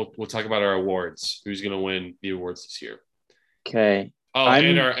last thing we'll talk about our awards. Who's going to win the awards this year? Okay. Oh,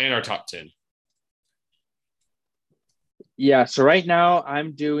 and our top 10. Yeah, so right now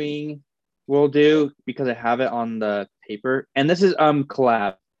we'll do because I have it on the paper, and this is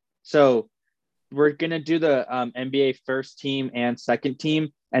collab. So we're gonna do the NBA first team and second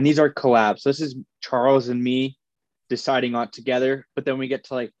team, and these are collabs. So this is Charles and me deciding on together, but then we get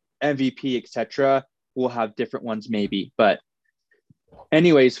to like MVP, etc. We'll have different ones maybe, but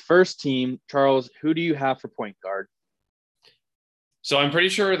anyways, first team, Charles, who do you have for point guard? So I'm pretty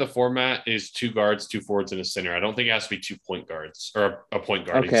sure the format is 2 guards, 2 forwards, and a center. I don't think it has to be 2 point guards or a point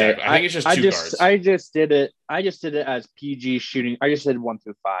guard. Okay. Exactly. I think it's just 2 guards. I just did it as PG shooting. I just did 1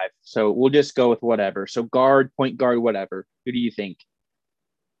 through 5. So we'll just go with whatever. So guard, point guard, whatever. Who do you think?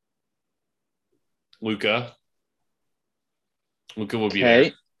 Luka will be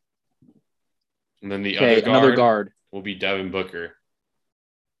there. And then another guard will be Devin Booker.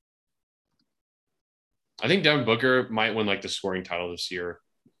 I think Devin Booker might win like the scoring title this year,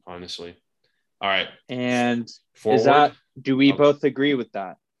 honestly. All right. And forward, do we both agree with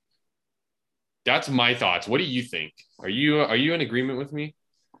that? That's my thoughts. What do you think? Are you in agreement with me?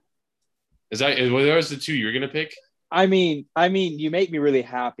 Were those the 2 you're gonna pick? I mean, you make me really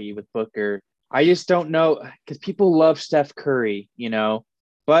happy with Booker. I just don't know because people love Steph Curry, you know.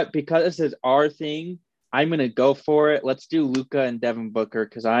 But because this is our thing, I'm gonna go for it. Let's do Luka and Devin Booker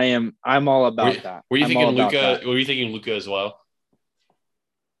because I'm all about that. Were you thinking Luka? Were you thinking Luka as well?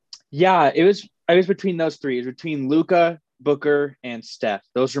 Yeah, it was between those 3. It was between Luka, Booker, and Steph.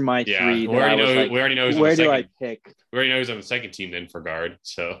 Those are my 3. We already know. Where do I pick? We already know who's on the second team then for guard.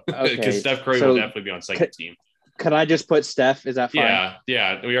 So because okay. Steph Curry will definitely be on second team. Can I just put Steph? Is that fine?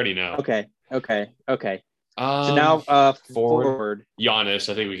 Yeah. We already know. Okay. So now forward. Giannis.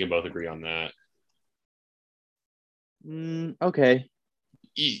 I think we can both agree on that. Okay.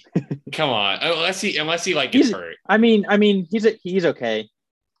 Come on. Unless he like gets hurt. I mean, he's okay.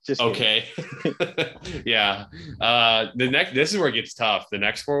 Just okay. Yeah. This is where it gets tough. The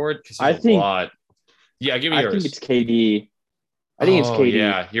next forward, because I think a lot. Yeah, give me yours. I think it's KD. It's KD.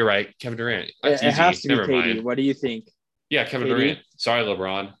 Yeah, you're right. Kevin Durant. That's it has to be KD. Mind. What do you think? Yeah, Kevin Durant. Sorry,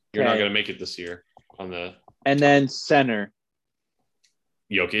 LeBron. You're not going to make it this year on the. And then center.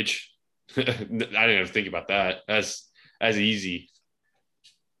 Jokic. I didn't even think about that. That's easy.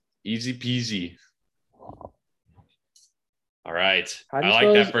 Easy peasy. All right. How do I you like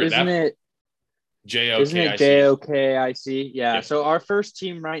spell? that for Isn't that. it? JOKIC. Isn't it JOKIC? Yeah. Yep. So our first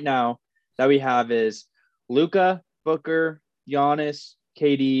team right now that we have is Luka, Booker, Giannis,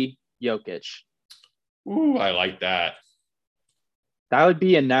 KD, Jokic. Ooh, I like that. That would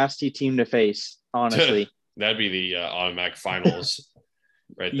be a nasty team to face, honestly. That'd be the automatic finals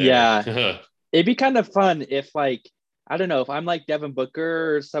right there. Yeah. It'd be kind of fun if, like, I don't know, if I'm like Devin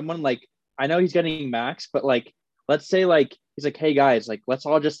Booker or someone, like, I know he's getting max, but like, let's say like he's like, hey guys, like let's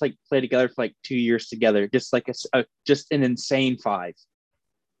all just like play together for like 2 years together, just like just an insane 5.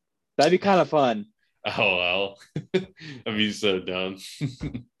 That'd be kind of fun. Oh well, I'd be so dumb.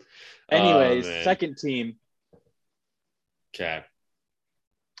 Anyways, man. second team. Okay.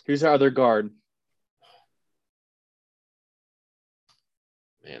 Who's our other guard?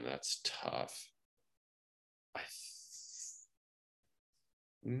 Man, that's tough.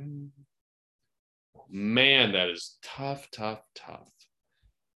 Man, that is tough.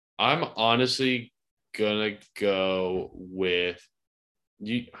 I'm honestly gonna go with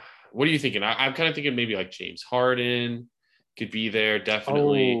you. What are you thinking? I'm kind of thinking maybe like James Harden could be there,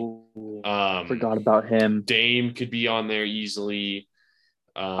 definitely. Forgot about him. Dame could be on there easily.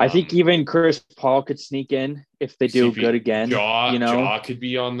 I think even Chris Paul could sneak in if they do good again. Jaw could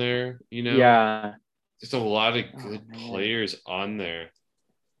be on there, Yeah. There's a lot of good players on there.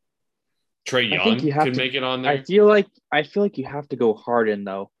 Trae Young could make it on there. I feel like you have to go Harden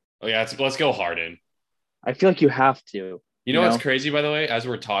though. Oh yeah, let's go Harden. I feel like you have to. You know what's crazy, by the way? As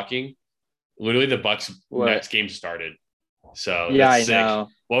we're talking, literally the Bucks Nets game started. So yeah, that's sick. I know.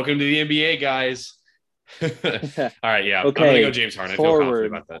 Welcome to the NBA, guys. All right, yeah. Okay, I'm gonna go James Harden. I feel confident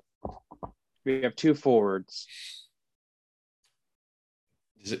about that. We have 2 forwards.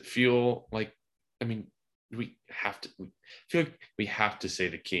 Does it feel like? I mean, we feel like we have to say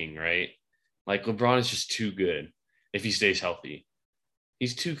the king, right? Like LeBron is just too good if he stays healthy.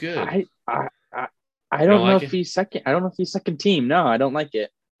 He's too good. I don't know if he's second. I don't know if he's second team. No, I don't like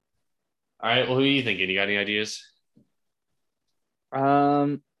it. All right. Well, who are you thinking? You got any ideas?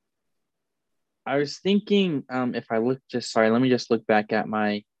 I was thinking if I look let me just look back at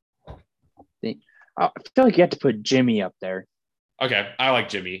my thing. I feel like you have to put Jimmy up there. Okay. I like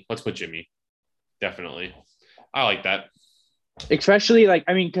Jimmy. Let's put Jimmy. Definitely. I like that. Especially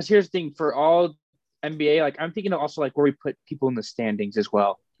because here's the thing for all NBA, like I'm thinking of also like where we put people in the standings as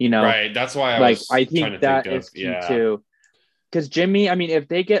well, Right. That's why I think that is key too. Because Jimmy, I mean, if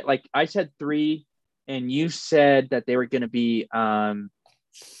they get I said 3 and you said that they were going to be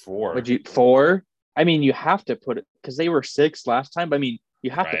 4. 4? I mean, you have to put it because they were 6 last time. But I mean, you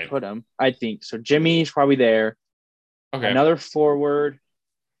have to put them, I think. So Jimmy's probably there. Okay. Another forward.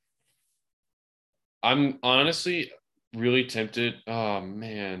 I'm honestly really tempted. Oh,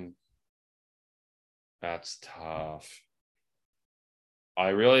 man. That's tough. I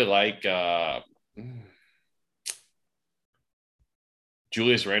really like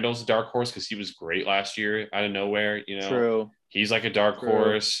Julius Randle's a dark horse because he was great last year out of nowhere. True. He's like a dark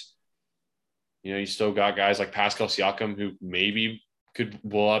horse. You still got guys like Pascal Siakam who maybe could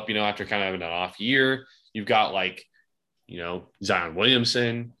blow up, after kind of having an off year. You've got Zion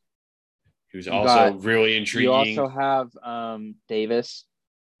Williamson, who's also really intriguing. You also have Davis.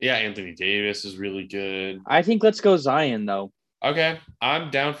 Yeah, Anthony Davis is really good. I think let's go Zion, though. Okay,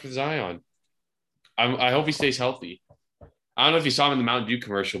 I'm down for Zion. I hope he stays healthy. I don't know if you saw him in the Mountain Dew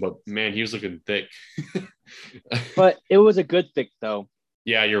commercial, but, man, he was looking thick. But it was a good thick, though.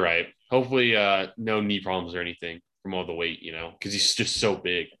 Yeah, you're right. Hopefully no knee problems or anything from all the weight, because he's just so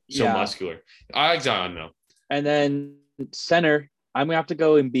big, so muscular. I like Zion, though. And then center, I'm going to have to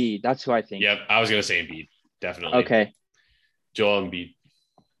go Embiid. That's who I think. Yep, I was going to say Embiid, definitely. Okay. Joel Embiid.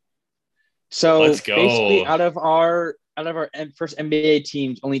 So let's go. Basically, out of our first NBA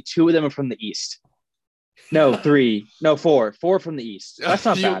teams, only 2 of them are from the East. No, 3. No, 4. 4 from the East. That's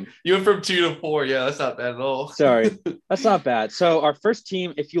not bad. You went from 2 to 4. Yeah, that's not bad at all. Sorry. That's not bad. So our first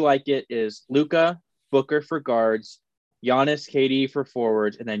team, if you like it, is Luka, Booker for guards, Giannis, KD for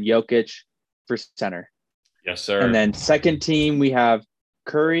forwards, and then Jokic for center. Yes, sir. And then second team, we have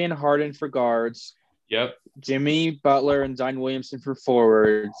Curry and Harden for guards. Yep. Jimmy Butler and Zion Williamson for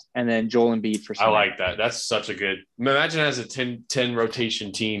forwards, and then Joel Embiid for center. I like that. That's such a good – imagine as a 10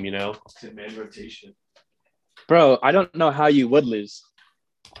 rotation team, 10-man rotation. Bro, I don't know how you would lose.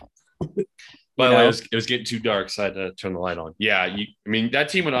 By the way, it was getting too dark, so I had to turn the light on. Yeah, that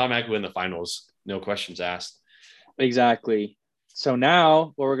team would automatically win the finals. No questions asked. Exactly. So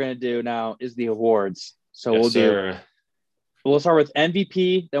now what we're going to do now is the awards. So we'll start with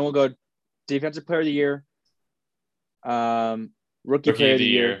MVP, then we'll go Defensive Player of the Year, Rookie Player of the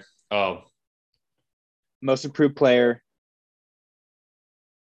Year. Oh. Most Improved Player.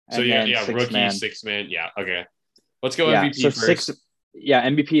 So, rookie, six man. Yeah, okay. Let's go MVP first.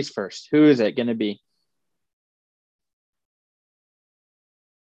 MVP is first. Who is it going to be?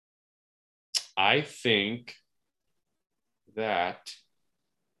 I think that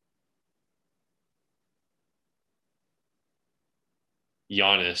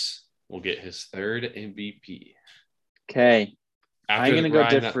Giannis will get his third MVP. Okay. I'm going to go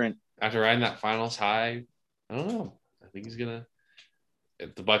different. After riding that finals high, I don't know. I think he's going to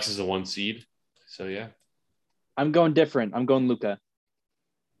 – the Bucks is the 1 seed. So, yeah. I'm going different. I'm going Luka.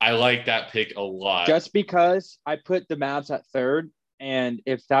 I like that pick a lot. Just because I put the Mavs at third, and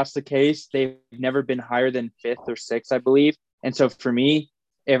if that's the case, they've never been higher than 5th or 6th, I believe. And so for me,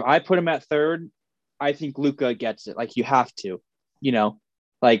 if I put him at third, I think Luka gets it. Like, you have to,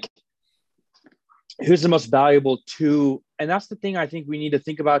 like, who's the most valuable to, and that's the thing I think we need to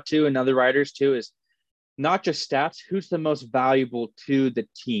think about too, and other writers too, is not just stats, who's the most valuable to the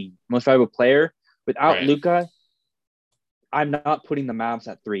team, most valuable player. Without Luka, I'm not putting the Mavs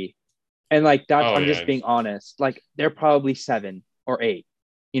at 3. And like that, I'm just being honest. Like, they're probably 7 or 8,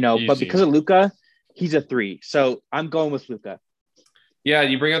 Easy. But because of Luka, he's a 3. So I'm going with Luka. Yeah,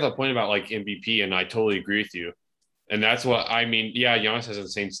 you bring up that point about like MVP, and I totally agree with you. And that's what I mean. Yeah, Giannis has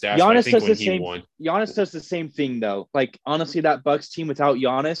insane stats. Giannis does the same. Giannis does the same thing though. Like, honestly, that Bucks team without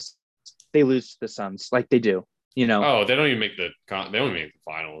Giannis, they lose to the Suns. Like, they do. Oh, they don't even make the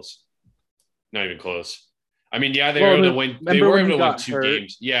finals. Not even close. I mean, yeah, they were able to win. They were able to win 2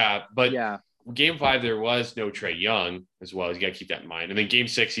 games. Yeah, but Game 5 there was no Trae Young as well. You got to keep that in mind. And then Game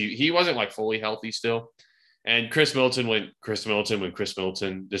 6, he wasn't like fully healthy still. And Chris Middleton when Chris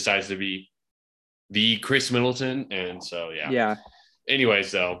Middleton decides to be the Chris Middleton. And so, yeah.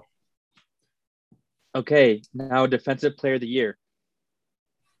 Anyways, though. Okay, now Defensive Player of the Year.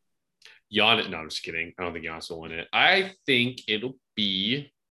 Giannis. No, I'm just kidding. I don't think Giannis will win it. I think it'll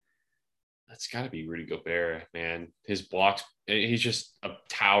be. That's got to be Rudy Gobert, man. His blocks. He's just a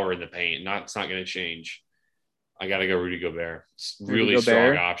tower in the paint. It's not going to change. I got to go Rudy Gobert. It's really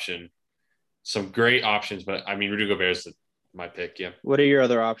strong option. Some great options, but I mean, Rudy Gobert is my pick. Yeah. What are your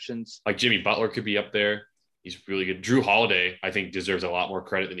other options? Like Jimmy Butler could be up there. He's really good. Drew Holiday, I think, deserves a lot more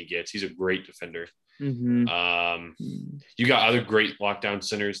credit than he gets. He's a great defender. Mm-hmm. You got other great lockdown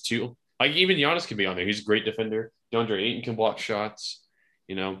centers too. Like even Giannis could be on there. He's a great defender. DeAndre Ayton can block shots.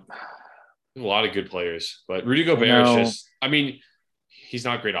 A lot of good players. But Rudy Gobert is just. I mean, he's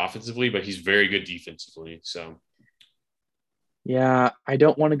not great offensively, but he's very good defensively. So. Yeah, I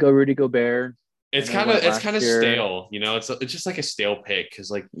don't want to go Rudy Gobert. It's kind of stale, It's just like a stale pick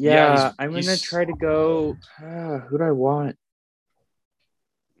because, like, I'm gonna try to go. Who do I want?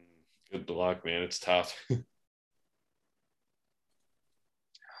 Good luck, man. It's tough.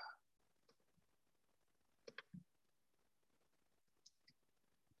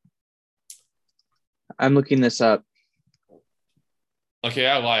 I'm looking this up. Okay,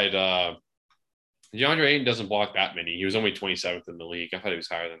 I lied. DeAndre Ayton doesn't block that many. He was only 27th in the league. I thought he was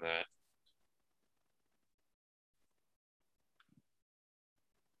higher than that.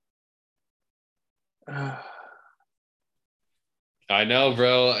 I know,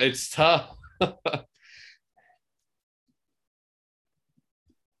 bro. It's tough. I'm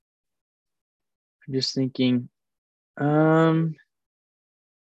just thinking.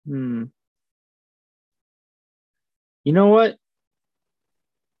 You know what?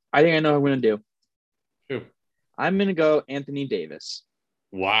 I think I know what I'm going to do. Who? I'm going to go Anthony Davis.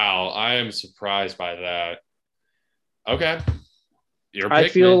 Wow. I am surprised by that. Okay. I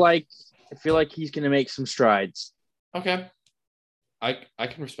feel like he's going to make some strides. Okay. I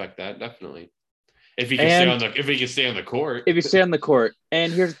can respect that, definitely. If he can stay on the court. If you stay on the court.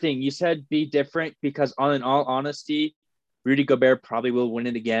 And here's the thing. You said be different because in all honesty, Rudy Gobert probably will win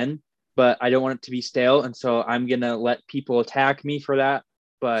it again. But I don't want it to be stale. And so I'm going to let people attack me for that.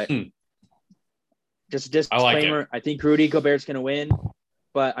 But just a disclaimer, I think Rudy Gobert's going to win.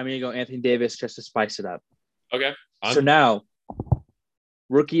 But I'm going to go Anthony Davis just to spice it up. Okay. So now,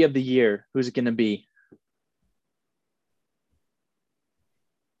 Rookie of the Year, who's it going to be?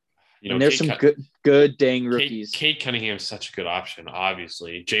 And there's some good dang rookies. Cade Cunningham's such a good option,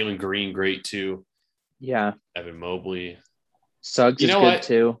 obviously. Jalen Green, great too. Yeah. Evan Mobley. Suggs is good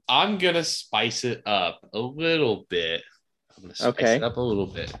too. I'm going to spice it up a little bit. It up a little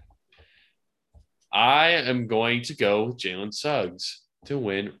bit. I am going to go with Jalen Suggs to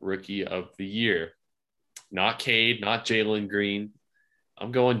win Rookie of the Year. Not Cade, not Jalen Green.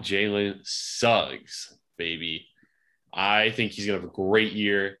 I'm going Jalen Suggs, baby. I think he's going to have a great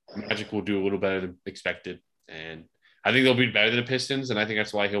year. Magic will do a little better than expected. And I think they'll be better than the Pistons. And I think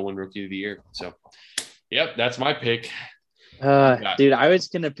that's why he'll win Rookie of the Year. So, yep, that's my pick. Dude, I was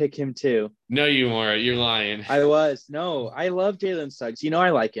going to pick him too. No, you weren't. You're lying. I was. No, I love Jalen Suggs. I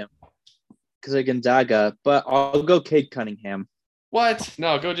like him because of Gonzaga, but I'll go Cade Cunningham. What?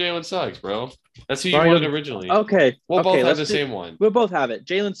 No, go Jalen Suggs, bro. That's who you wanted originally. Okay. We'll both have the same one. We'll both have it.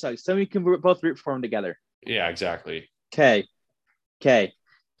 Jalen Suggs. So we can both root for him together. Yeah, exactly. Okay.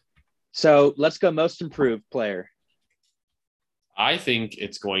 So let's go most improved player. I think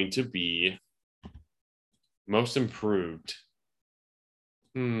it's going to be most improved.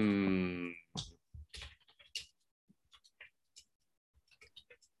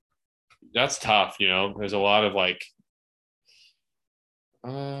 That's tough, There's a lot of like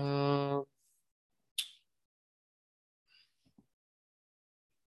I'm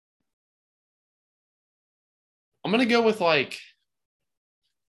gonna go with like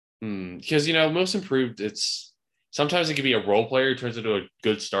because most improved, it's sometimes it could be a role player who turns into a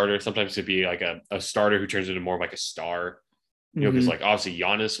good starter. Sometimes it could be like a starter who turns into more of like a star. Because like obviously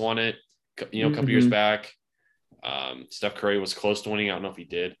Giannis won it, a couple years back. Steph Curry was close to winning. I don't know if he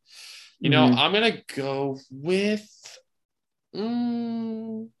did. I'm gonna go with.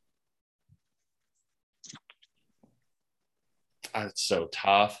 It's so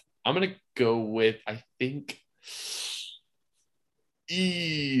tough. I'm gonna go with. I think. Do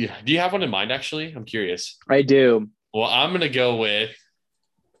you have one in mind? Actually, I'm curious. I do. Well, I'm gonna go with.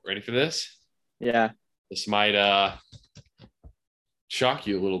 Ready for this? Yeah. This might shock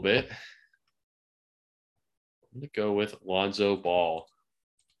you a little bit. I'm going to go with Lonzo Ball.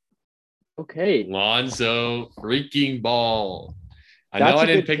 Okay. Lonzo freaking Ball. I know I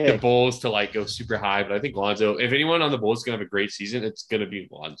didn't pick the Bulls to like go super high, but I think Lonzo, if anyone on the Bulls is going to have a great season, it's going to be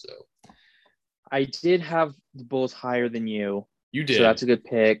Lonzo. I did have the Bulls higher than you. You did. So that's a good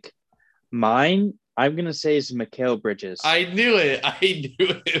pick. Mine, I'm going to say is Mikal Bridges. I knew it.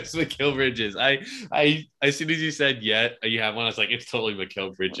 It was Mikal Bridges. As soon as you said you have one, I was like, it's totally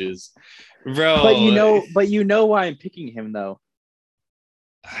Mikal Bridges. Bro. But you know why I'm picking him though.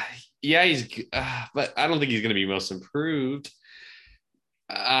 Yeah, he's but I don't think he's going to be most improved.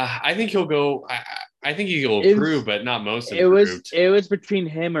 I think he'll go I think he'll improve, but not most improved. It was between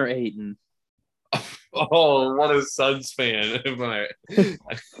him or Ayton. Oh, what a Suns fan.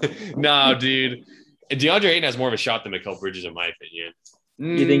 No, dude. DeAndre Ayton has more of a shot than Mikal Bridges, in my opinion.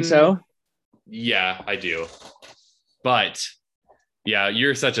 You think so? Yeah, I do. But yeah,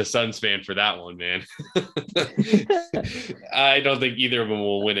 you're such a Suns fan for that one, man. I don't think either of them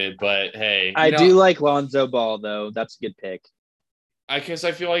will win it, but hey. I do like Lonzo Ball, though. That's a good pick. I guess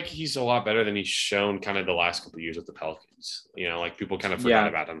I feel like he's a lot better than he's shown kind of the last couple of years with the Pelicans. Like people kind of forgot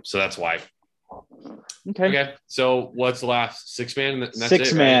about him. So that's why. Okay. So what's the last? 6-man? That's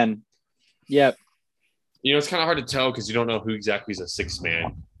 6-man. Right? Yep. It's kind of hard to tell because you don't know who exactly is a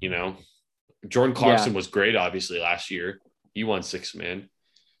 6-man, Jordan Clarkson was great, obviously, last year. He won 6-man.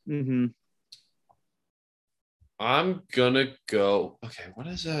 Mm-hmm. I'm going to go. Okay, what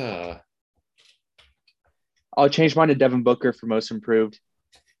is I'll change mine to Devin Booker for most improved.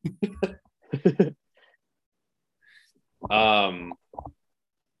 Would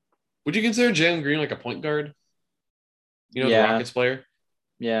you consider Jalen Green like a point guard? The Rockets player?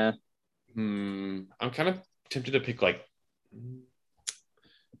 Yeah. I'm kind of tempted to pick like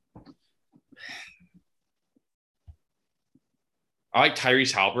I like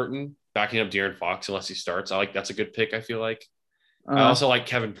Tyrese Halliburton backing up De'Aaron Fox unless he starts. That's a good pick, I feel like. I also like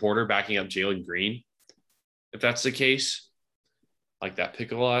Kevin Porter backing up Jalen Green. If that's the case. I like that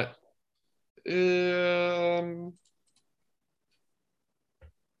pick a lot.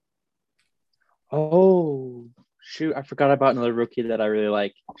 Oh, shoot. I forgot about another rookie that I really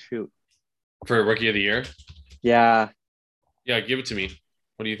like. Shoot. For Rookie of the Year? Yeah. Yeah, give it to me.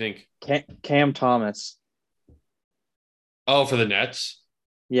 What do you think? Cam Thomas. Oh, for the Nets?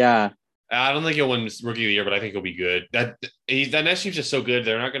 Yeah. I don't think he'll win Rookie of the Year, but I think he'll be good. That Nets team's just so good.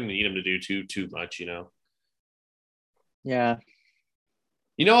 They're not going to need him to do too much, Yeah.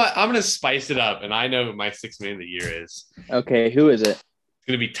 You know what? I'm going to spice it up, and I know who my 6-man of the year is. Okay, who is it? It's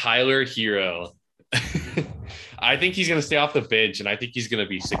going to be Tyler Hero. I think he's going to stay off the bench, and I think he's going to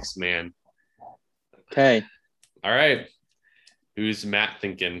be 6-man. Okay. All right. Who's Matt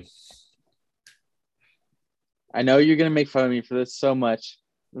thinking? I know you're going to make fun of me for this so much,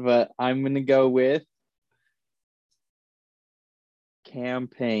 but I'm going to go with Cam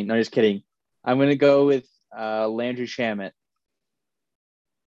Payne. No, just kidding. I'm going to go with Landry Shamet.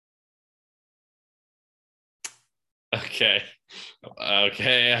 Okay. I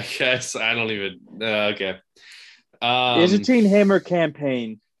guess I don't even. Okay. Is it between him or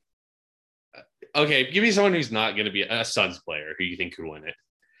campaign? Okay, give me someone who's not going to be a Suns player who you think could win it.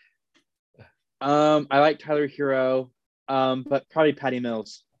 I like Tyler Hero, but probably Patty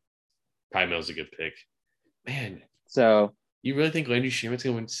Mills. Patty Mills is a good pick. Man, so you really think Landry Shamet's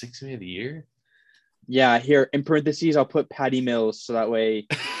going to win Sixth Man of the Year? Yeah, here in parentheses, I'll put Patty Mills so that way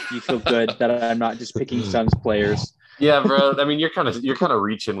you feel good that I'm not just picking Suns players. Yeah, bro. I mean, you're kind of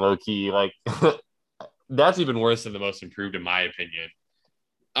reaching low key. Like that's even worse than the most improved, in my opinion.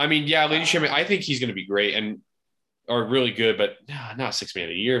 I mean, yeah, Landry Shamet, I think he's going to be great or really good, but not Sixth Man of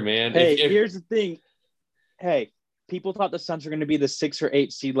the Year, man. Hey, here's the thing. Hey, people thought the Suns were going to be the 6 or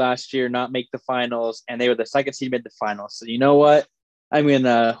 8 seed last year, not make the finals, and they were the 2nd seed, made the finals. So you know what? I mean,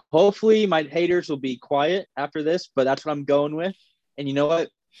 hopefully my haters will be quiet after this, but that's what I'm going with. And you know what?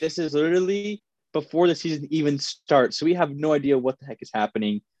 This is literally before the season even starts, so we have no idea what the heck is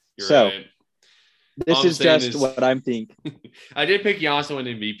happening. You're so right. this is just what I'm thinking. I did pick Giannis to win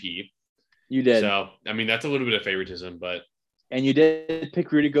MVP. You did. So, I mean, that's a little bit of favoritism, but. And you did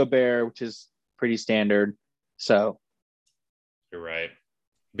pick Rudy Gobert, which is pretty standard. So. You're right.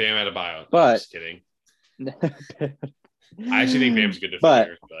 Bam Adebayo. But. I'm just kidding. I actually think Bam's a good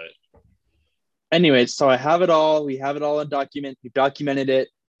defender, but. Anyways, so I have it all. We have it all in document. We documented it.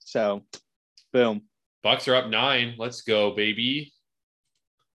 So, boom. Bucks are up 9. Let's go, baby.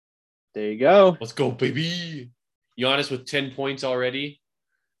 There you go. Let's go, baby. Giannis with 10 points already.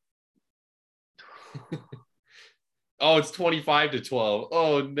 Oh, it's 25-12.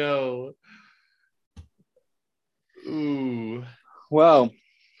 Oh, no. Ooh. Well,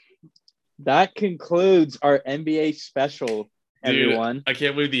 that concludes our NBA special, everyone. Dude, I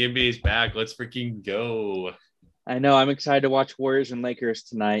can't believe the NBA's back. Let's freaking go. I know. I'm excited to watch Warriors and Lakers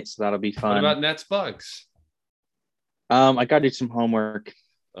tonight, so that'll be fun. What about Nets Bucks? I got to do some homework.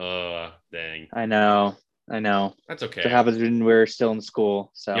 Dang. I know. That's okay. That happens when we're still in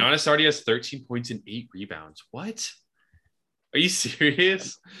school. So Giannis already has 13 points and 8 rebounds. What? Are you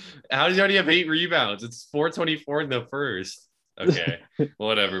serious? How does he already have 8 rebounds? It's 4:24 in the first. Okay.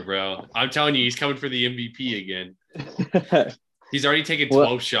 Whatever, bro. I'm telling you, he's coming for the MVP again. He's already taken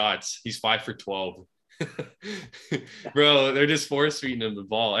 12 shots. He's 5 for 12. Bro, they're just force feeding him the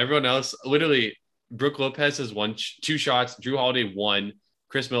ball. Everyone else, literally, Brook Lopez has 2 shots. Drew Holiday 1.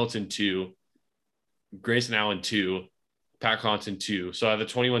 Chris Middleton 2. Grayson Allen 2. Pat Connaughton 2. So out of the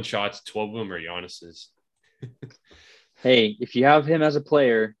 21 shots, 12 of them are Giannis's. Hey, if you have him as a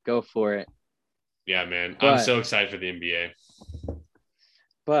player, go for it. Yeah, man. I'm so excited for the NBA.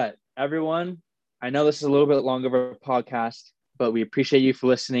 But everyone, I know this is a little bit longer of a podcast, but we appreciate you for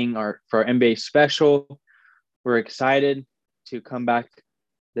listening for our NBA special. We're excited to come back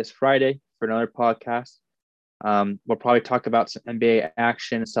this Friday for another podcast. We'll probably talk about some NBA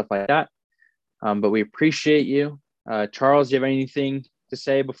action and stuff like that. But we appreciate you. Charles, do you have anything to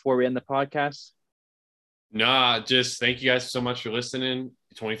say before we end the podcast? Nah, just thank you guys so much for listening.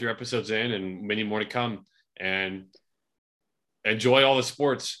 23 episodes in and many more to come. And enjoy all the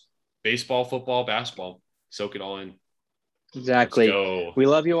sports. Baseball, football, basketball. Soak it all in. Exactly. We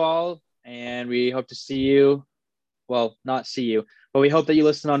love you all, and we hope to see you. Well, not see you, but we hope that you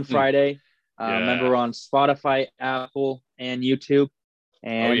listen on Friday. Remember, we're on Spotify, Apple, and YouTube.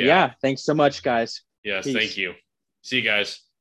 And thanks so much, guys. Yes, Peace. Thank you. See you guys.